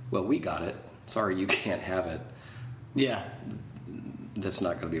say, well, we got it, sorry, you can't have it. Yeah. That's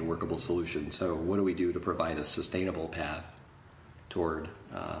not going to be a workable solution. So what do we do to provide a sustainable path toward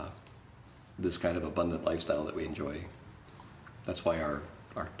this kind of abundant lifestyle that we enjoy? That's why our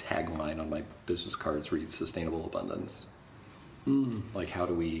tagline on my business cards reads sustainable abundance. Like, how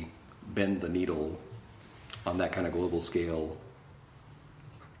do we bend the needle on that kind of global scale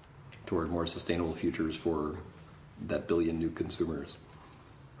toward more sustainable futures for that billion new consumers.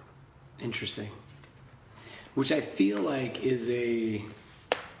 Interesting. Which I feel like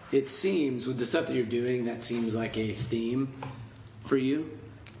it seems, with the stuff that you're doing, that seems like a theme for you.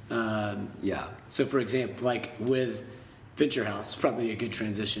 Yeah. So, for example, like with Venture House, it's probably a good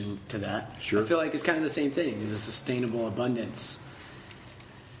transition to that. Sure. I feel like it's kind of the same thing. It's a sustainable abundance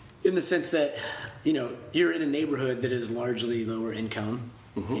in the sense that, you're in a neighborhood that is largely lower income,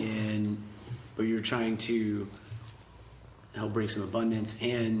 but you're trying to help bring some abundance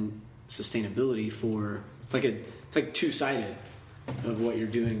and sustainability for, it's like two-sided of what you're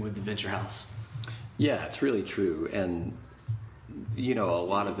doing with the Venture House. Yeah, it's really true. And, a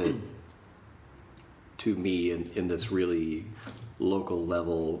lot of it, to me, in this really local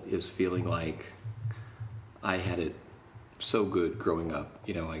level, is feeling like I had it so good growing up.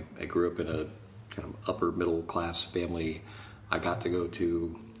 I grew up in a kind of upper middle class family. I got to go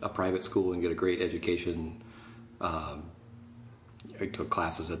to a private school and get a great education. I took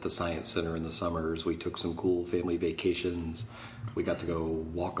classes at the Science Center in the summers. We took some cool family vacations. We got to go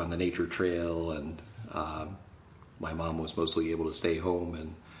walk on the nature trail, and my mom was mostly able to stay home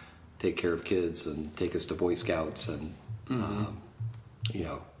and take care of kids and take us to Boy Scouts. And,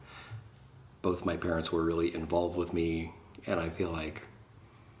 both my parents were really involved with me. And I feel like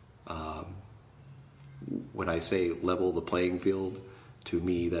when I say level the playing field, to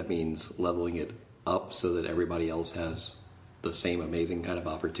me that means leveling it up so that everybody else has the same amazing kind of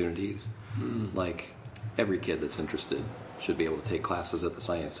opportunities. Like every kid that's interested should be able to take classes at the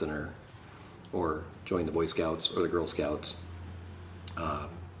Science Center or join the Boy Scouts or the Girl Scouts.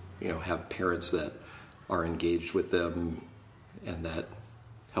 Have parents that are engaged with them and that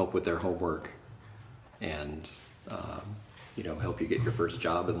help with their homework and help you get your first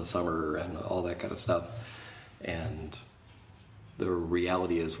job in the summer and all that kind of stuff. And the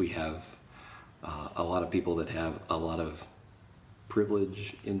reality is we have a lot of people that have a lot of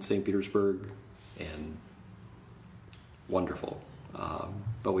privilege in St. Petersburg, and wonderful.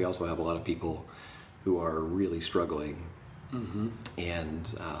 But we also have a lot of people who are really struggling.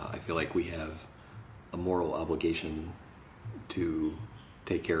 And I feel like we have a moral obligation to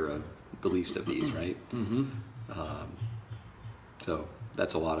take care of the least of these, right? So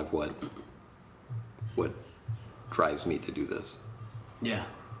that's a lot of what drives me to do this. Yeah,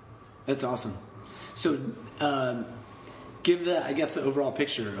 that's awesome. So, give the overall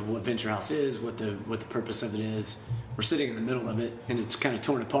picture of what Venture House is, what the purpose of it is. We're sitting in the middle of it, and it's kind of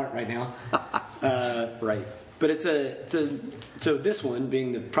torn apart right now. Right. But so this one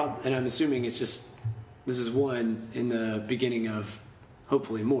being the problem, and I'm assuming this is one in the beginning of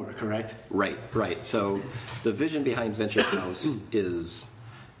hopefully more, correct? Right. So the vision behind Venture House is,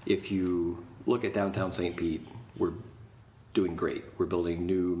 if you look at downtown St. Pete, we're doing great. We're building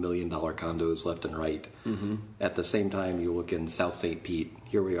new $1 million condos left and right. At the same time, you look in South St. Pete,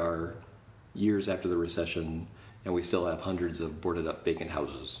 here we are years after the recession, and we still have hundreds of boarded up vacant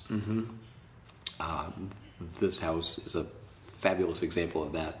houses. This house is a fabulous example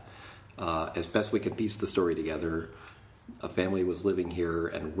of that. As best we can piece the story together, a family was living here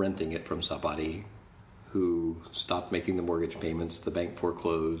and renting it from somebody who stopped making the mortgage payments. The bank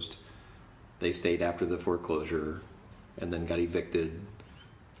foreclosed. They stayed after the foreclosure and then got evicted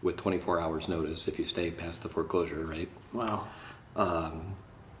with 24 hours notice if you stay past the foreclosure, right? Wow.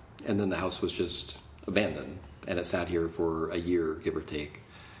 And then the house was just abandoned, and it sat here for a year, give or take.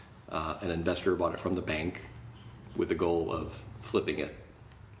 An investor bought it from the bank with the goal of flipping it.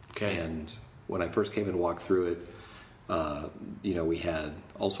 Okay. And when I first came and walked through it, we had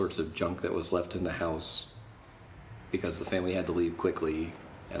all sorts of junk that was left in the house because the family had to leave quickly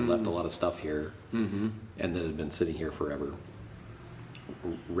and left a lot of stuff here, and then it had been sitting here forever.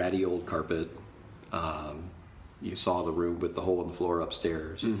 Ratty old carpet. You saw the room with the hole in the floor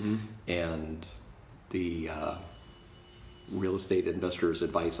upstairs, and the real estate investor's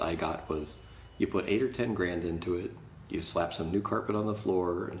advice I got was, you put $8,000 or $10,000 into it, you slap some new carpet on the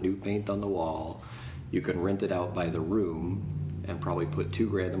floor, new paint on the wall, you can rent it out by the room and probably put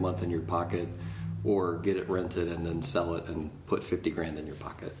 $2,000 a month in your pocket, or get it rented and then sell it and put $50,000 in your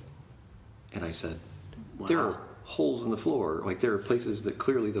pocket. And I said, wow. There are holes in the floor. Like, there are places that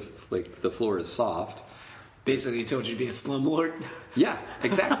clearly the floor is soft. Basically, he told you to be a slumlord. Yeah,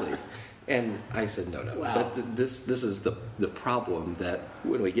 exactly. And I said, no. Wow. This is the problem, that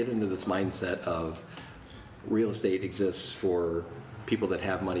when we get into this mindset of real estate exists for people that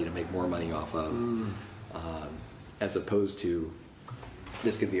have money to make more money off of, as opposed to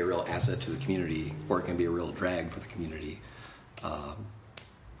this can be a real asset to the community, or it can be a real drag for the community.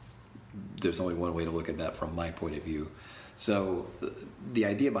 There's only one way to look at that from my point of view. So the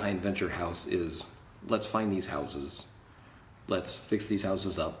idea behind Venture House is let's find these houses, let's fix these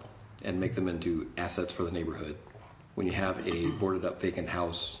houses up and make them into assets for the neighborhood. When you have a boarded up vacant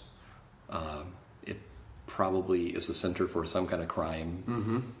house, it probably is a center for some kind of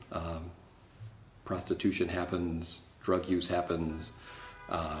crime. Prostitution happens, drug use happens,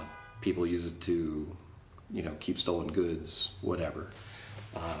 people use it to, keep stolen goods, whatever.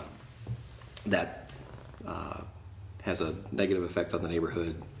 That has a negative effect on the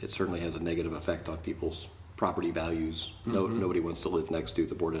neighborhood. It certainly has a negative effect on people's property values. Nobody wants to live next to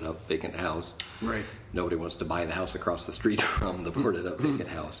the boarded up vacant house. Right. Nobody wants to buy the house across the street from the boarded up vacant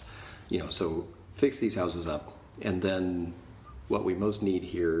house. So fix these houses up. And then what we most need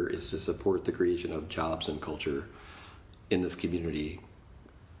here is to support the creation of jobs and culture in this community.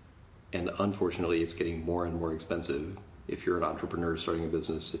 And unfortunately, it's getting more and more expensive. If you're an entrepreneur starting a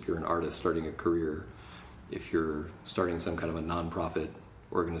business, if you're an artist starting a career, if you're starting some kind of a nonprofit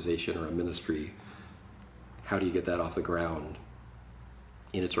organization or a ministry, how do you get that off the ground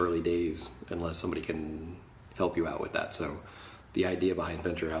in its early days unless somebody can help you out with that? So the idea behind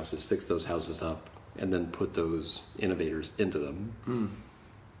Venture House is fix those houses up and then put those innovators into them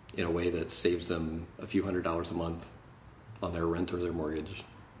in a way that saves them a few $100s a month on their rent or their mortgage,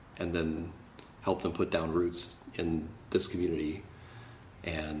 and then help them put down roots in this community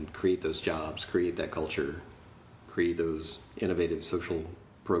and create those jobs, create that culture, create those innovative social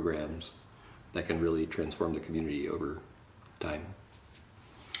programs that can really transform the community over time.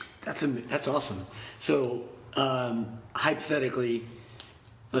 That's awesome. So hypothetically,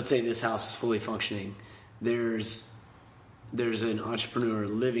 let's say this house is fully functioning. There's an entrepreneur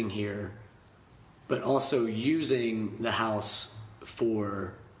living here, but also using the house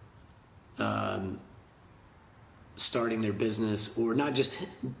for starting their business, or not just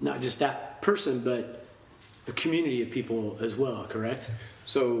that person, but a community of people as well, correct?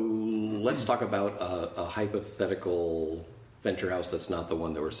 So let's talk about a hypothetical venture house that's not the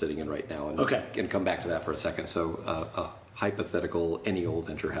one that we're sitting in right now, and come back to that for a second. So a hypothetical any old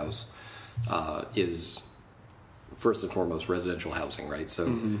venture house is first and foremost residential housing, right?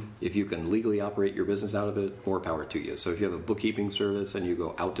 So if you can legally operate your business out of it, more power to you. So if you have a bookkeeping service and you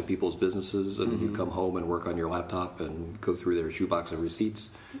go out to people's businesses and then you come home and work on your laptop and go through their shoebox of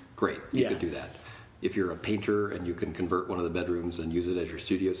receipts, great, you could do that. If you're a painter and you can convert one of the bedrooms and use it as your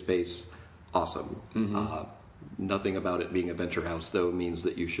studio space, awesome. Nothing about it being a venture house, though, means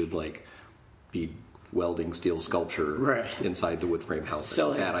that you should be welding steel sculpture inside the wood frame house.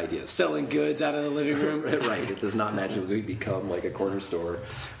 Bad ideas. Selling goods out of the living room. Right. It does not magically become like a corner store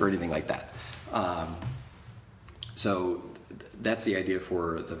or anything like that. So that's the idea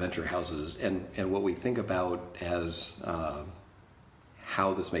for the venture houses. And what we think about as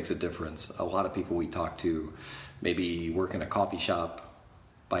how this makes a difference. A lot of people we talk to maybe work in a coffee shop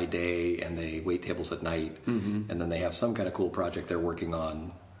by day and they wait tables at night, and then they have some kind of cool project they're working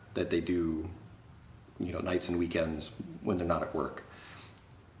on that they do nights and weekends when they're not at work.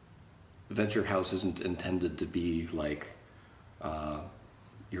 Venture house isn't intended to be like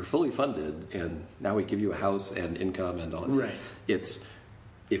you're fully funded and now we give you a house and income and all. Right. It's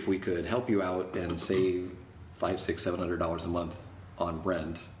if we could help you out and save $500, $600, $700 a month on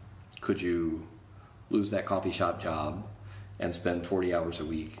rent, could you lose that coffee shop job and spend 40 hours a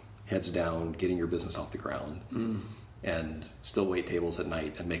week heads down getting your business off the ground and still wait tables at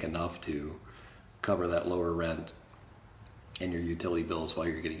night and make enough to cover that lower rent and your utility bills while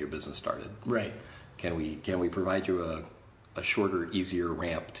you're getting your business started? Right. Can we provide you a shorter, easier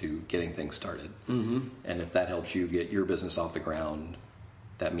ramp to getting things started? And if that helps you get your business off the ground,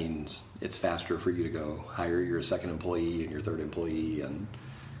 that means it's faster for you to go hire your second employee and your third employee and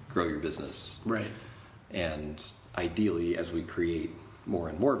grow your business. Right. And ideally, as we create more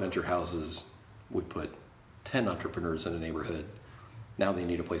and more venture houses, we put 10 entrepreneurs in a neighborhood. Now they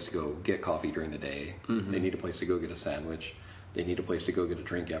need a place to go get coffee during the day. They need a place to go get a sandwich. They need a place to go get a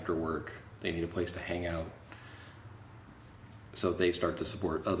drink after work. They need a place to hang out. So they start to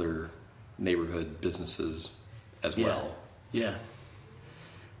support other neighborhood businesses as well. Yeah.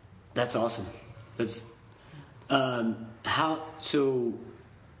 That's awesome. That's so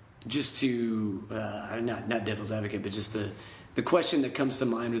just to not devil's advocate, but just the question that comes to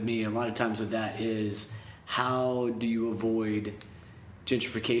mind with me a lot of times with that is, how do you avoid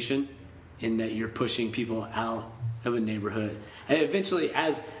gentrification in that you're pushing people out of a neighborhood? And eventually,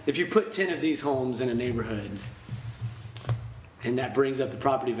 if you put 10 of these homes in a neighborhood and that brings up the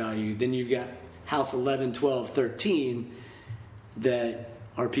property value, then you've got house 11, 12, 13 that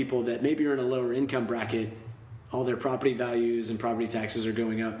are people that maybe are in a lower income bracket. All their property values and property taxes are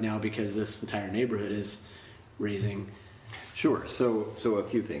going up now because this entire neighborhood is raising. Sure. So a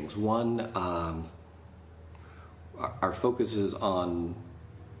few things. One, our focus is on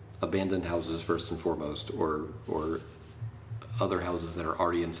abandoned houses first and foremost, or other houses that are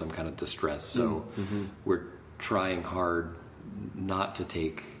already in some kind of distress. So we're trying hard not to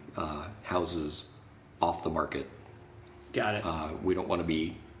take houses off the market. Got it. We don't want to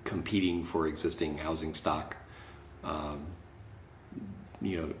be competing for existing housing stock.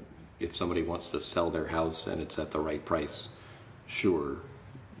 If somebody wants to sell their house and it's at the right price, sure,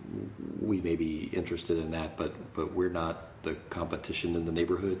 we may be interested in that, but we're not the competition in the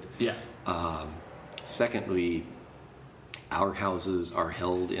neighborhood. Yeah. Secondly, our houses are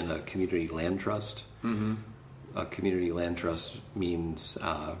held in a community land trust. A community land trust means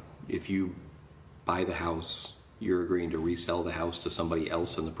if you buy the house, you're agreeing to resell the house to somebody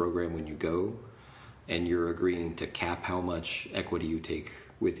else in the program when you go, and you're agreeing to cap how much equity you take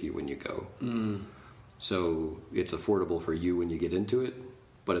with you when you go. So it's affordable for you when you get into it,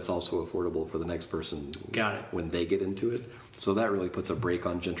 but it's also affordable for the next person. Got it. When they get into it. So that really puts a brake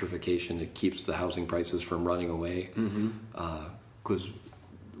on gentrification. It keeps the housing prices from running away. Because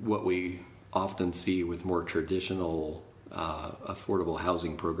what we often see with more traditional affordable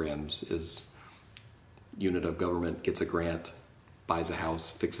housing programs is unit of government gets a grant, buys a house,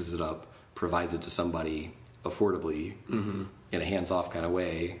 fixes it up, provides it to somebody affordably in a hands-off kind of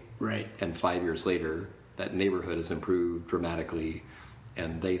way. Right. And 5 years later, that neighborhood has improved dramatically,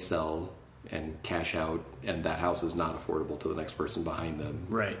 and they sell and cash out, and that house is not affordable to the next person behind them.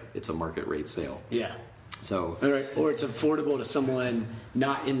 Right. It's a market rate sale. Yeah. So. Or it's affordable to someone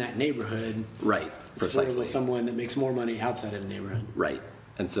not in that neighborhood. Right. It's affordable to someone that makes more money outside of the neighborhood. Right.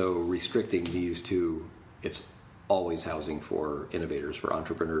 And so restricting these two, it's always housing for innovators, for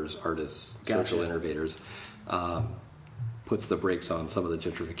entrepreneurs, artists, social innovators, puts the brakes on some of the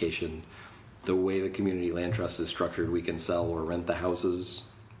gentrification. The way the community land trust is structured, we can sell or rent the houses,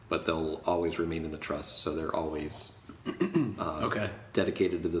 but they'll always remain in the trust, so they're always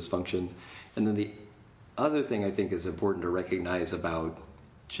dedicated to this function. And then the other thing I think is important to recognize about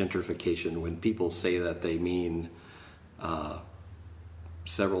gentrification, when people say that, they mean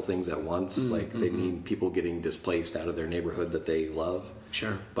several things at once. They mean people getting displaced out of their neighborhood that they love.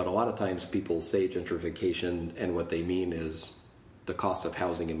 Sure. But a lot of times people say gentrification, and what they mean is the cost of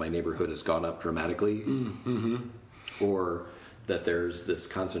housing in my neighborhood has gone up dramatically, or that there's this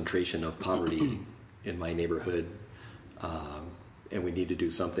concentration of poverty in my neighborhood, and we need to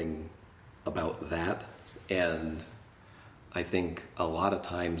do something about that. And I think a lot of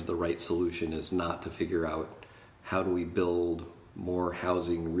times the right solution is not to figure out how do we build more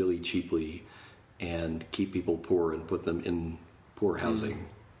housing really cheaply and keep people poor and put them in poor housing.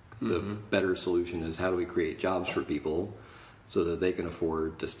 The better solution is how do we create jobs for people so that they can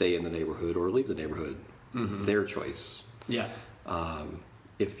afford to stay in the neighborhood or leave the neighborhood. Their choice. Yeah.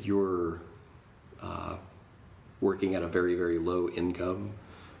 If you're working at a very, very low income,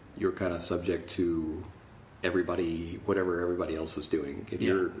 you're kind of subject to whatever everybody else is doing. If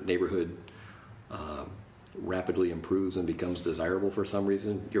your neighborhood rapidly improves and becomes desirable for some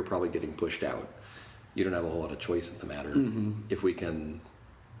reason, you're probably getting pushed out. You don't have a whole lot of choice in the matter. If we can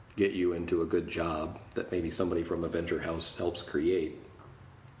get you into a good job that maybe somebody from a venture house helps create,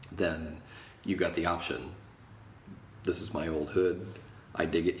 then you got the option. This is my old hood. I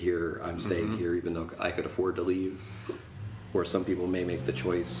dig it here. I'm staying here even though I could afford to leave. Or some people may make the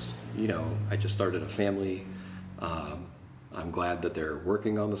choice, I just started a family. I'm glad that they're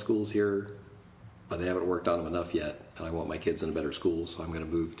working on the schools here, but they haven't worked on them enough yet, and I want my kids in a better school, so I'm going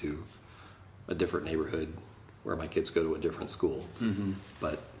to move to a different neighborhood where my kids go to a different school.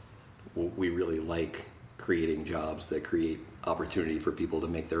 But we really like creating jobs that create opportunity for people to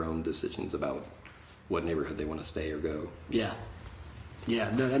make their own decisions about what neighborhood they want to stay or go. Yeah,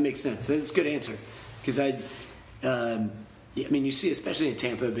 no, that makes sense. That's a good answer, because you see, especially in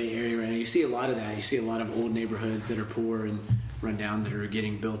Tampa Bay area right now, you see a lot of that. You see a lot of old neighborhoods that are poor and run down that are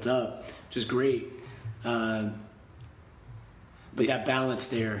getting built up, which is great. But that balance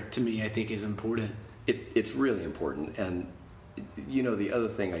there, to me, I think is important. It's really important. And, the other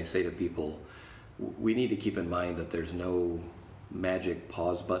thing I say to people, we need to keep in mind that there's no magic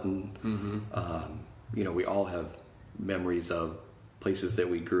pause button. We all have memories of places that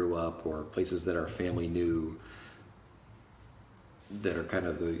we grew up or places that our family knew that are kind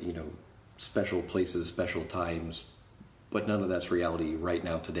of the, special places, special times, but none of that's reality right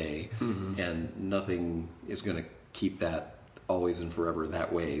now today. And nothing is going to keep that always and forever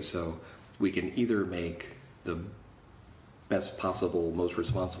that way. So we can either make the best possible, most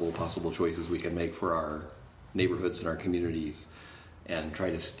responsible possible choices we can make for our neighborhoods and our communities and try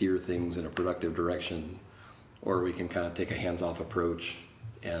to steer things in a productive direction, or we can kind of take a hands-off approach,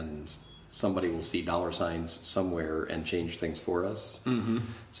 and somebody will see dollar signs somewhere and change things for us. Mm-hmm.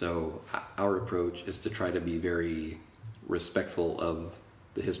 So our approach is to try to be very respectful of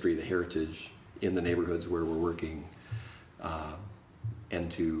the history, the heritage in the neighborhoods where we're working,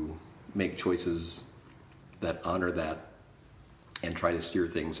 and to make choices that honor that and try to steer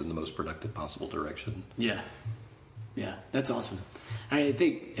things in the most productive possible direction. Yeah, that's awesome. I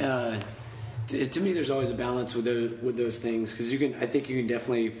think to me, there's always a balance with those things, because I think you can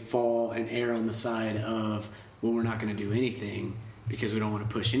definitely fall and err on the side of, well, we're not going to do anything because we don't want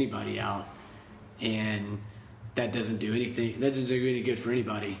to push anybody out, and that doesn't do anything. That doesn't do any good for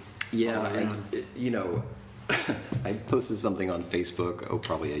anybody. Yeah, I posted something on Facebook,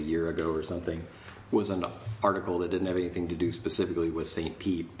 probably a year ago or something. It was an article that didn't have anything to do specifically with St.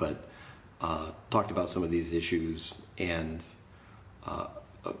 Pete, but talked about some of these issues, and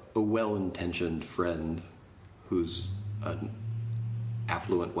a well-intentioned friend who's an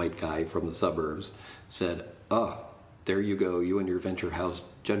affluent white guy from the suburbs said, there you go, you and your venture house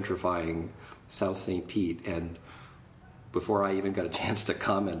gentrifying South St. Pete. And before I even got a chance to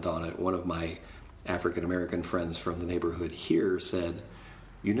comment on it, one of my African American friends from the neighborhood here said,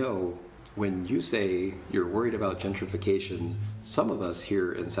 when you say you're worried about gentrification, some of us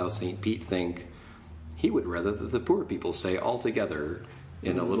here in South St. Pete think he would rather that the poor people stay all together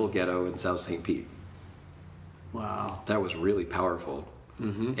in a little ghetto in South St. Pete. Wow. That was really powerful.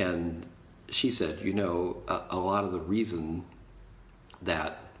 Mm-hmm. And she said, a lot of the reason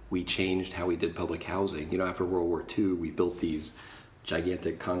that we changed how we did public housing, after World War II, we built these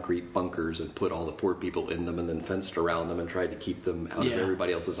gigantic concrete bunkers and put all the poor people in them and then fenced around them and tried to keep them out of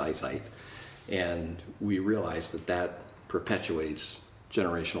everybody else's eyesight. And we realized that perpetuates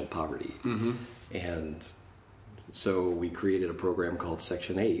generational poverty. Mm-hmm. And so we created a program called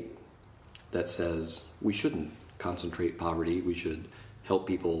Section 8 that says we shouldn't concentrate poverty. We should help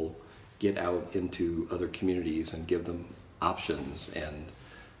people get out into other communities and give them options. And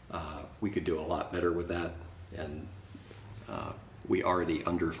we could do a lot better with that. And we already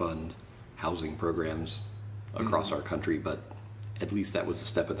underfund housing programs across our country, but at least that was a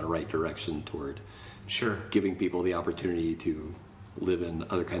step in the right direction toward giving people the opportunity to live in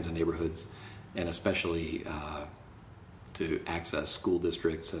other kinds of neighborhoods, and especially to access school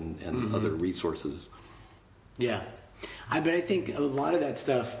districts and other resources. Yeah. But I think a lot of that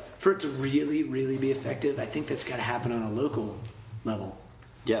stuff, for it to really, really be effective, I think that's got to happen on a local level.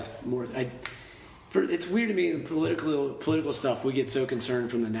 Yeah. It's weird to me, the political stuff, we get so concerned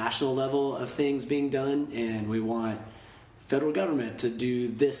from the national level of things being done, and we want federal government to do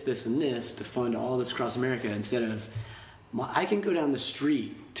this, this, and this to fund all this across America, instead of, I can go down the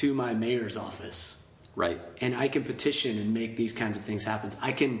street to my mayor's office. Right. And I can petition and make these kinds of things happen.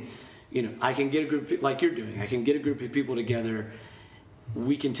 I can get a group, like you're doing, I can get a group of people together.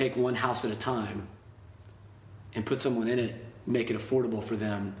 We can take one house at a time and put someone in it, make it affordable for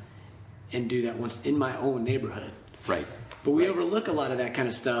them, and do that once in my own neighborhood. Right. But we overlook a lot of that kind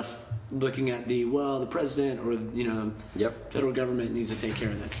of stuff, looking at the president or federal government needs to take care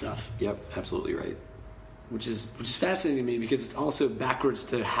of that stuff. Yep, absolutely right. Which is fascinating to me, because it's also backwards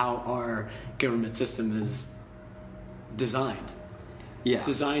to how our government system is designed. Yeah. It's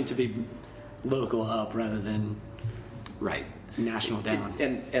designed to be local up rather than national down.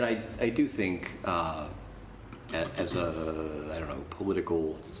 And I do think, as a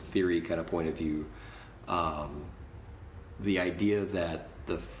political theory kind of point of view, the idea that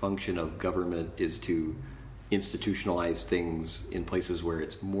the function of government is to institutionalize things in places where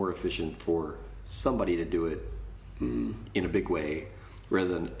it's more efficient for somebody to do it in a big way rather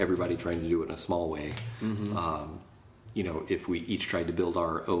than everybody trying to do it in a small way. Mm-hmm. If we each tried to build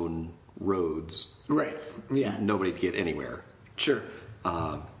our own roads, nobody'd get anywhere. Sure.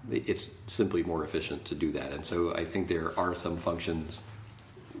 It's simply more efficient to do that. And so I think there are some functions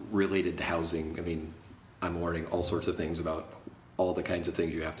related to housing. I mean, I'm learning all sorts of things about all the kinds of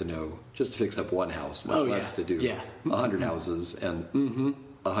things you have to know just to fix up one house, much less to do 100 houses. And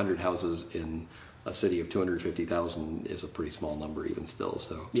 100 houses in a city of 250,000 is a pretty small number even still.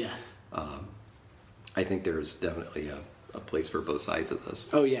 So I think there's definitely a place for both sides of this.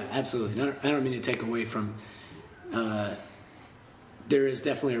 Oh, yeah, absolutely. I don't mean to take away from... there is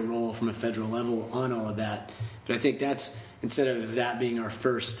definitely a role from a federal level on all of that. But I think that's, instead of that being our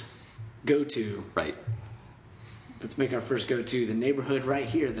first go-to... Right. Let's make our first go-to the neighborhood right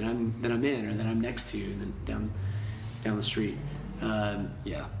here that I'm in, or that I'm next to, down the street. Man,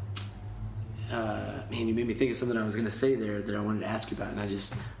 you made me think of something I was going to say there that I wanted to ask you about, and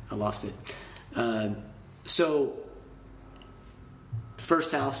I lost it. So,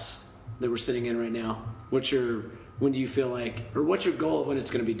 first house, that we're sitting in right now? When do you feel like, or what's your goal of when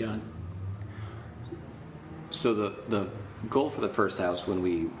it's going to be done? So the goal for the first house, when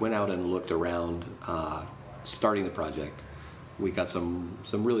we went out and looked around starting the project, we got some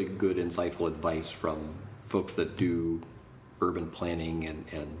really good, insightful advice from folks that do urban planning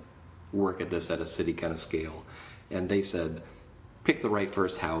and work at this at a city kind of scale. And they said, pick the right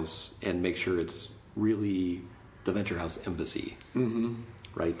first house and make sure it's really the Venture House embassy. Mm-hmm.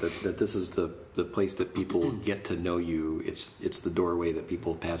 Right? That this is the place that people get to know you. It's the doorway that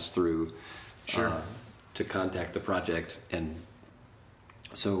people pass through. Sure. To contact the project. And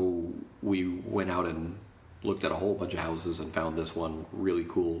so we went out and looked at a whole bunch of houses and found this one really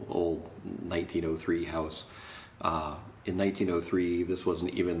cool old 1903 house. In 1903, this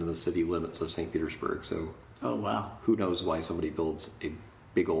wasn't even in the city limits of St. Petersburg. So, oh wow, who knows why somebody builds a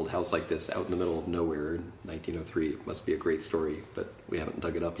big old house like this out in the middle of nowhere in 1903? It must be a great story, but we haven't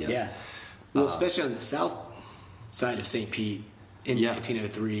dug it up yet. Yeah. Well, especially on the south side of St. Pete in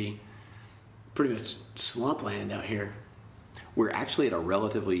 1903, pretty much swampland out here. We're actually at a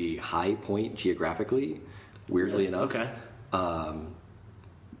relatively high point geographically, weirdly enough. Okay.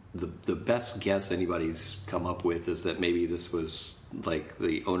 The best guess anybody's come up with is that maybe this was like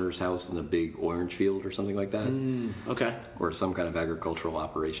the owner's house in the big orange field or something like that. Okay. Or some kind of agricultural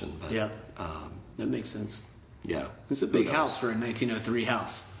operation. But, yeah. That makes sense. Yeah. It's a big house for a 1903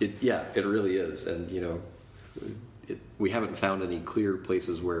 house. It really is. And, we haven't found any clear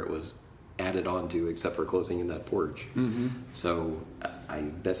places where it was added onto except for closing in that porch. Mm-hmm. So,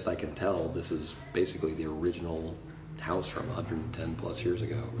 best I can tell, this is basically the original house from 110 plus years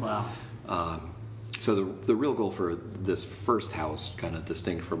ago. Wow. So the real goal for this first house, kind of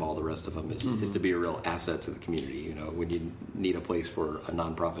distinct from all the rest of them, is to be a real asset to the community. When you need a place for a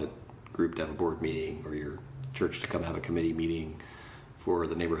nonprofit group to have a board meeting, or your church to come have a committee meeting, for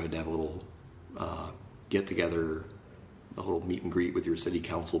the neighborhood to have a little get together, a little meet and greet with your city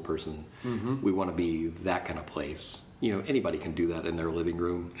council person. Mm-hmm. We want to be that kind of place. Anybody can do that in their living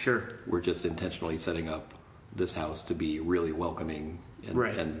room. Sure. We're just intentionally setting up this house to be really welcoming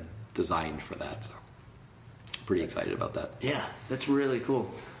and designed for that. So pretty excited about that. Yeah, that's really cool.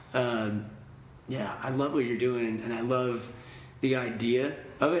 I love what you're doing, and I love the idea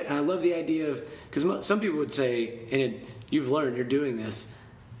of it. And I love the idea of, because some people would say, and you've learned, you're doing this,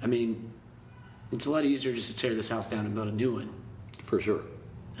 I mean, it's a lot easier just to tear this house down and build a new one. For sure.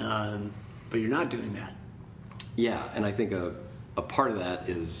 But you're not doing that. Yeah, and I think a part of that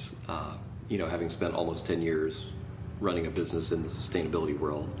is, having spent almost 10 years running a business in the sustainability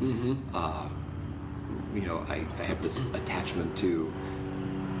world, I have this attachment to,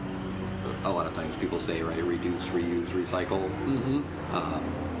 a lot of times people say, right, reduce, reuse, recycle.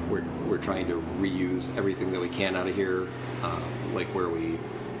 Mm-hmm. We're trying to reuse everything that we can out of here, like where we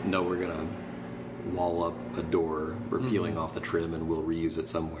know we're going to wall up a door, we're peeling off the trim and we'll reuse it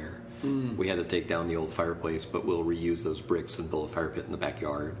somewhere. We had to take down the old fireplace, but we'll reuse those bricks and build a fire pit in the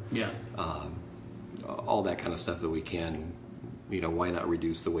backyard. Yeah. All that kind of stuff that we can, why not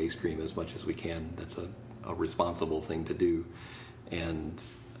reduce the waste stream as much as we can? That's a responsible thing to do. And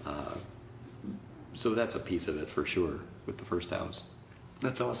so that's a piece of it for sure with the first house.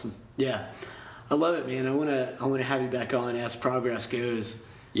 That's awesome. Yeah. I love it, man. I want to have you back on as progress goes.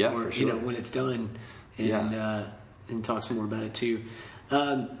 Yeah, or, for sure. When it's done, and talk some more about it too.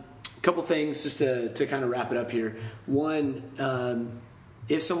 Couple things just to kind of wrap it up here. One,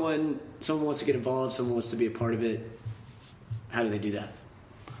 if someone wants to get involved, someone wants to be a part of it, how do they do that?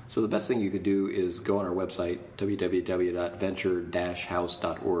 So the best thing you could do is go on our website,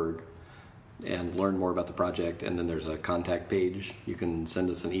 www.venture-house.org, and learn more about the project. And then there's a contact page. You can send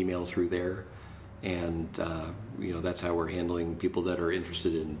us an email through there. And, that's how we're handling people that are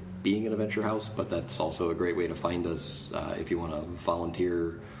interested in being in a venture house. But that's also a great way to find us if you want to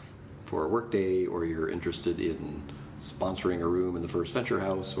volunteer for a work day, or you're interested in sponsoring a room in the first venture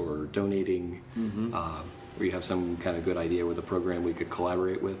house, or donating, or you have some kind of good idea with a program we could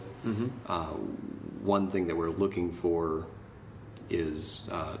collaborate with. One thing that we're looking for is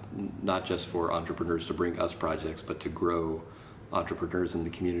not just for entrepreneurs to bring us projects, but to grow entrepreneurs in the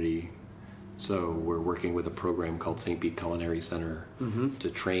community. So we're working with a program called St. Pete Culinary Center to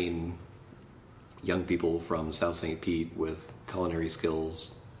train young people from South St. Pete with culinary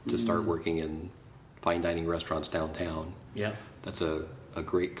skills to start working in fine dining restaurants downtown. Yeah, that's a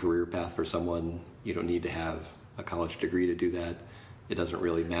great career path for someone. You don't need to have a college degree to do that. It doesn't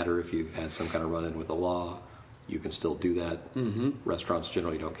really matter if you've had some kind of run-in with the law. You can still do that. Restaurants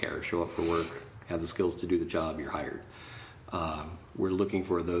generally don't care. Show up for work, have the skills to do the job, you're hired. We're looking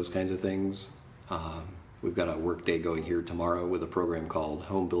for those kinds of things. We've got a work day going here tomorrow with a program called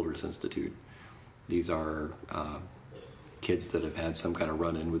Home Builders Institute. These are kids that have had some kind of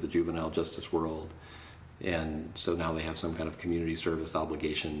run-in with the juvenile justice world, and so now they have some kind of community service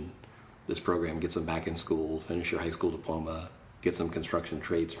obligation. This program gets them back in school, finish your high school diploma, get some construction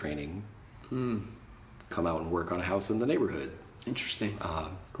trades training, come out and work on a house in the neighborhood. Interesting.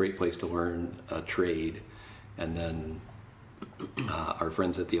 Great place to learn a trade. And then our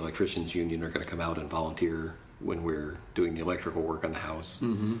friends at the Electricians Union are going to come out and volunteer when we're doing the electrical work on the house.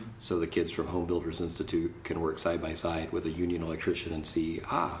 Mm-hmm. So the kids from Home Builders Institute can work side by side with a union electrician and see,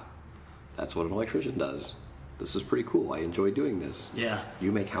 that's what an electrician does. This is pretty cool. I enjoy doing this. Yeah.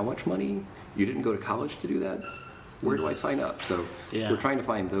 You make how much money? You didn't go to college to do that? Where do I sign up? So we're trying to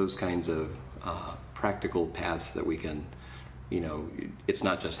find those kinds of practical paths that we can, it's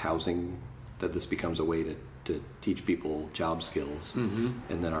not just housing, that this becomes a way to teach people job skills. Mm-hmm.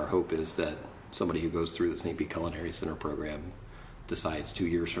 And then our hope is that somebody who goes through the St. Pete Culinary Center program decides 2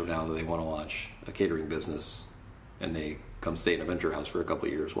 years from now that they want to launch a catering business, and they come stay in a venture house for a couple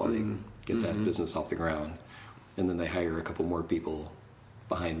of years while they get that business off the ground. And then they hire a couple more people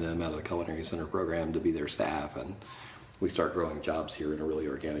behind them out of the Culinary Center program to be their staff, and we start growing jobs here in a really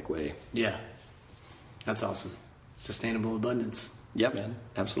organic way. Yeah. That's awesome. Sustainable abundance. Yeah, man.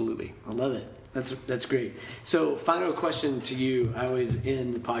 Absolutely. I love it. That's great. So, final question to you. I always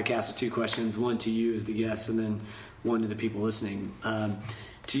end the podcast with 2 questions. One to you as the guest, and then one to the people listening.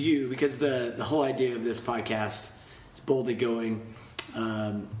 To you, because the whole idea of this podcast is boldly going.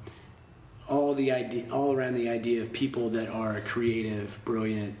 All around the idea of people that are creative,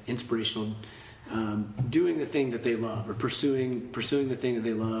 brilliant, inspirational, doing the thing that they love, or pursuing the thing that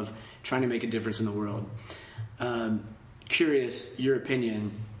they love, trying to make a difference in the world. Curious, your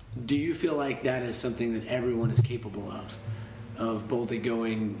opinion. Do you feel like that is something that everyone is capable of boldly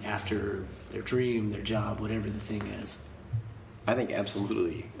going after their dream, their job, whatever the thing is? I think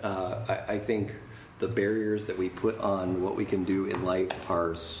absolutely. I think the barriers that we put on what we can do in life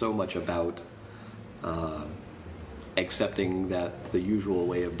are so much about accepting that the usual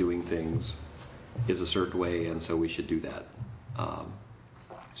way of doing things is a certain way, and so we should do that.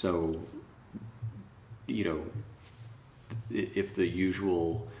 If the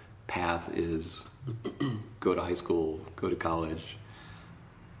usual path is go to high school, go to college,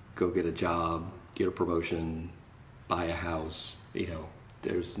 go get a job, get a promotion, buy a house,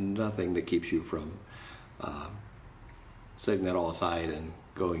 there's nothing that keeps you from setting that all aside and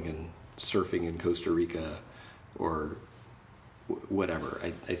going and surfing in Costa Rica or whatever.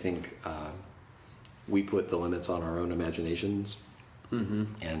 I think we put the limits on our own imaginations,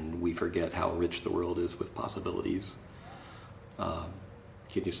 and we forget how rich the world is with possibilities.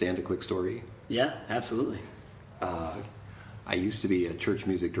 Can you stand a quick story? Yeah, absolutely. I used to be a church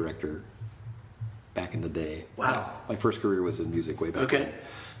music director back in the day. Wow. My first career was in music way back then.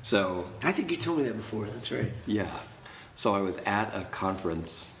 So I think you told me that before. That's right. Yeah. So I was at a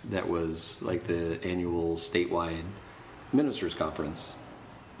conference that was like the annual statewide ministers conference.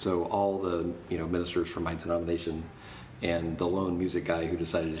 So all the ministers from my denomination and the lone music guy who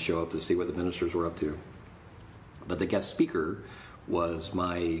decided to show up to see what the ministers were up to. But the guest speaker was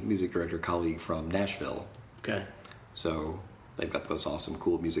my music director colleague from Nashville. Okay. So they've got this awesome,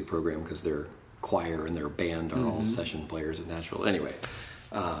 cool music program because their choir and their band are all session players in Nashville. Anyway,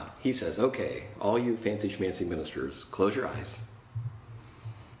 he says, okay, all you fancy schmancy ministers, close your eyes.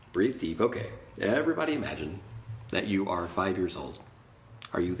 Breathe deep. Okay. Everybody imagine that you are 5 years old.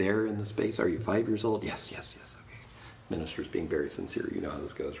 Are you there in the space? Are you 5 years old? Yes. Okay. Ministers being very sincere. You know how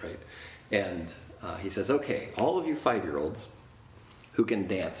this goes, right? And he says, okay, all of you 5-year-olds who can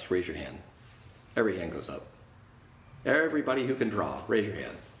dance, raise your hand. Every hand goes up. Everybody who can draw, raise your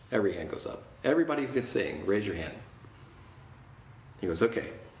hand. Every hand goes up. Everybody who can sing, raise your hand. He goes, okay,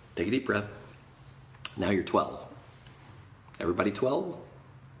 take a deep breath. Now you're 12. Everybody 12?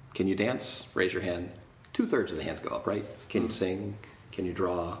 Can you dance? Raise your hand. 2/3 of the hands go up, right? Can you sing? Can you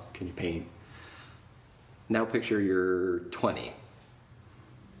draw? Can you paint? Now picture you're 20.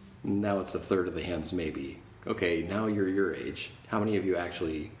 Now it's 1/3 of the hands maybe. Okay, now you're your age. How many of you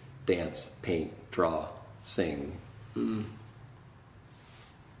actually dance, paint, draw, sing?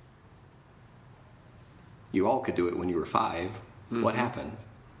 You all could do it when you were 5. What happened?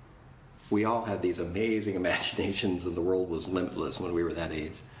 We all had these amazing imaginations and the world was limitless when we were that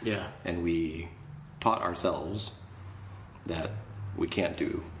age. Yeah. And we taught ourselves that we can't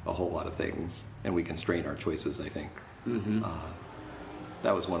do a whole lot of things and we constrain our choices, I think.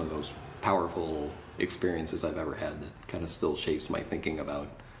 That was one of those powerful experiences I've ever had that kind of still shapes my thinking about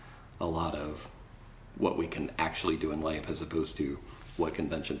a lot of what we can actually do in life as opposed to what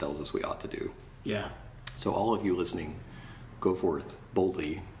convention tells us we ought to do. Yeah. So all of you listening, go forth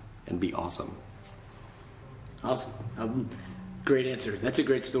boldly and be awesome. Awesome. Great answer. That's a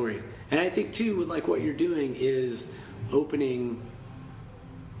great story. And I think too, like what you're doing is reopening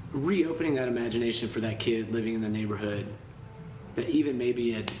that imagination for that kid living in the neighborhood that even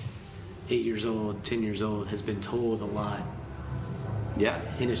maybe at 8 years old, 10 years old, has been told a lot. Yeah.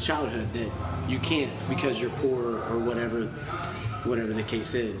 In his childhood that you can't because you're poor or whatever the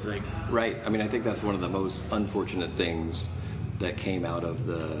case is. Like, right. I mean, I think that's one of the most unfortunate things that came out of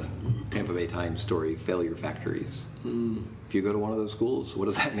the Tampa Bay Times story, failure factories. If you go to one of those schools, what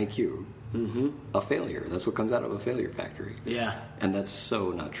does that make you? Mm-hmm. A failure. That's what comes out of a failure factory. Yeah. And that's so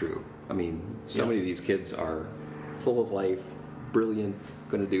not true. I mean, so many of these kids are full of life, brilliant,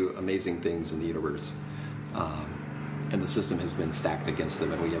 going to do amazing things in the universe. And the system has been stacked against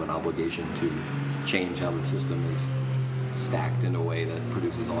them, and we have an obligation to change how the system is stacked in a way that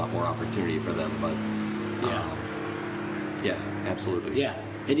produces a lot more opportunity for them. But yeah, absolutely. Yeah,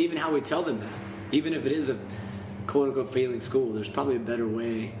 and even how we tell them that, even if it is a quote-unquote failing school, there's probably a better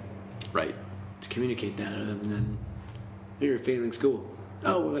way right to communicate that other than you're a failing school.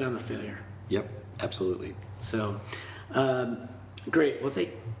 Oh, well, then I'm a failure. Yep, absolutely. So, great. Well,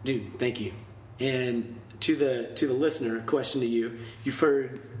 thank you. And to the listener, question to you: you've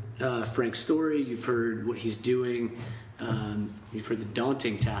heard Frank's story, you've heard what he's doing, you've heard the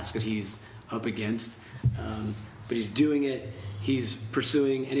daunting task that he's up against, but he's doing it. He's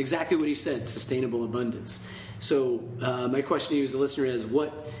pursuing, and exactly what he said, sustainable abundance. So my question to you as a listener is,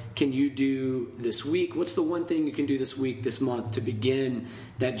 what can you do this week? What's the one thing you can do this week, this month, to begin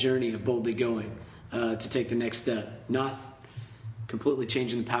that journey of boldly going, to take the next step? Not completely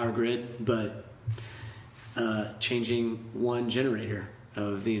changing the power grid, but changing one generator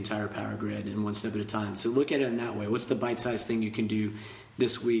of the entire power grid and one step at a time. So look at it in that way. What's the bite-sized thing you can do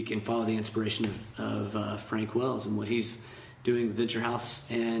this week, and follow the inspiration of Frank Wells and what he's doing with Venture House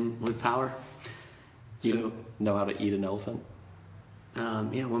and with Power. You know how to eat an elephant?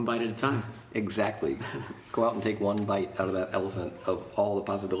 One bite at a time. Exactly. Go out and take one bite out of that elephant of all the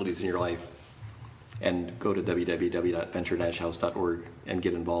possibilities in your life, and go to www.venture-house.org and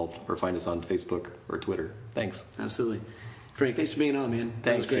get involved, or find us on Facebook or Twitter. Thanks. Absolutely. Frank, thanks for being on, man. Thanks,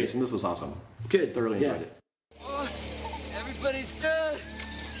 that was great. Jason. This was awesome. Good. Thoroughly enjoyed it. Boss, everybody's done.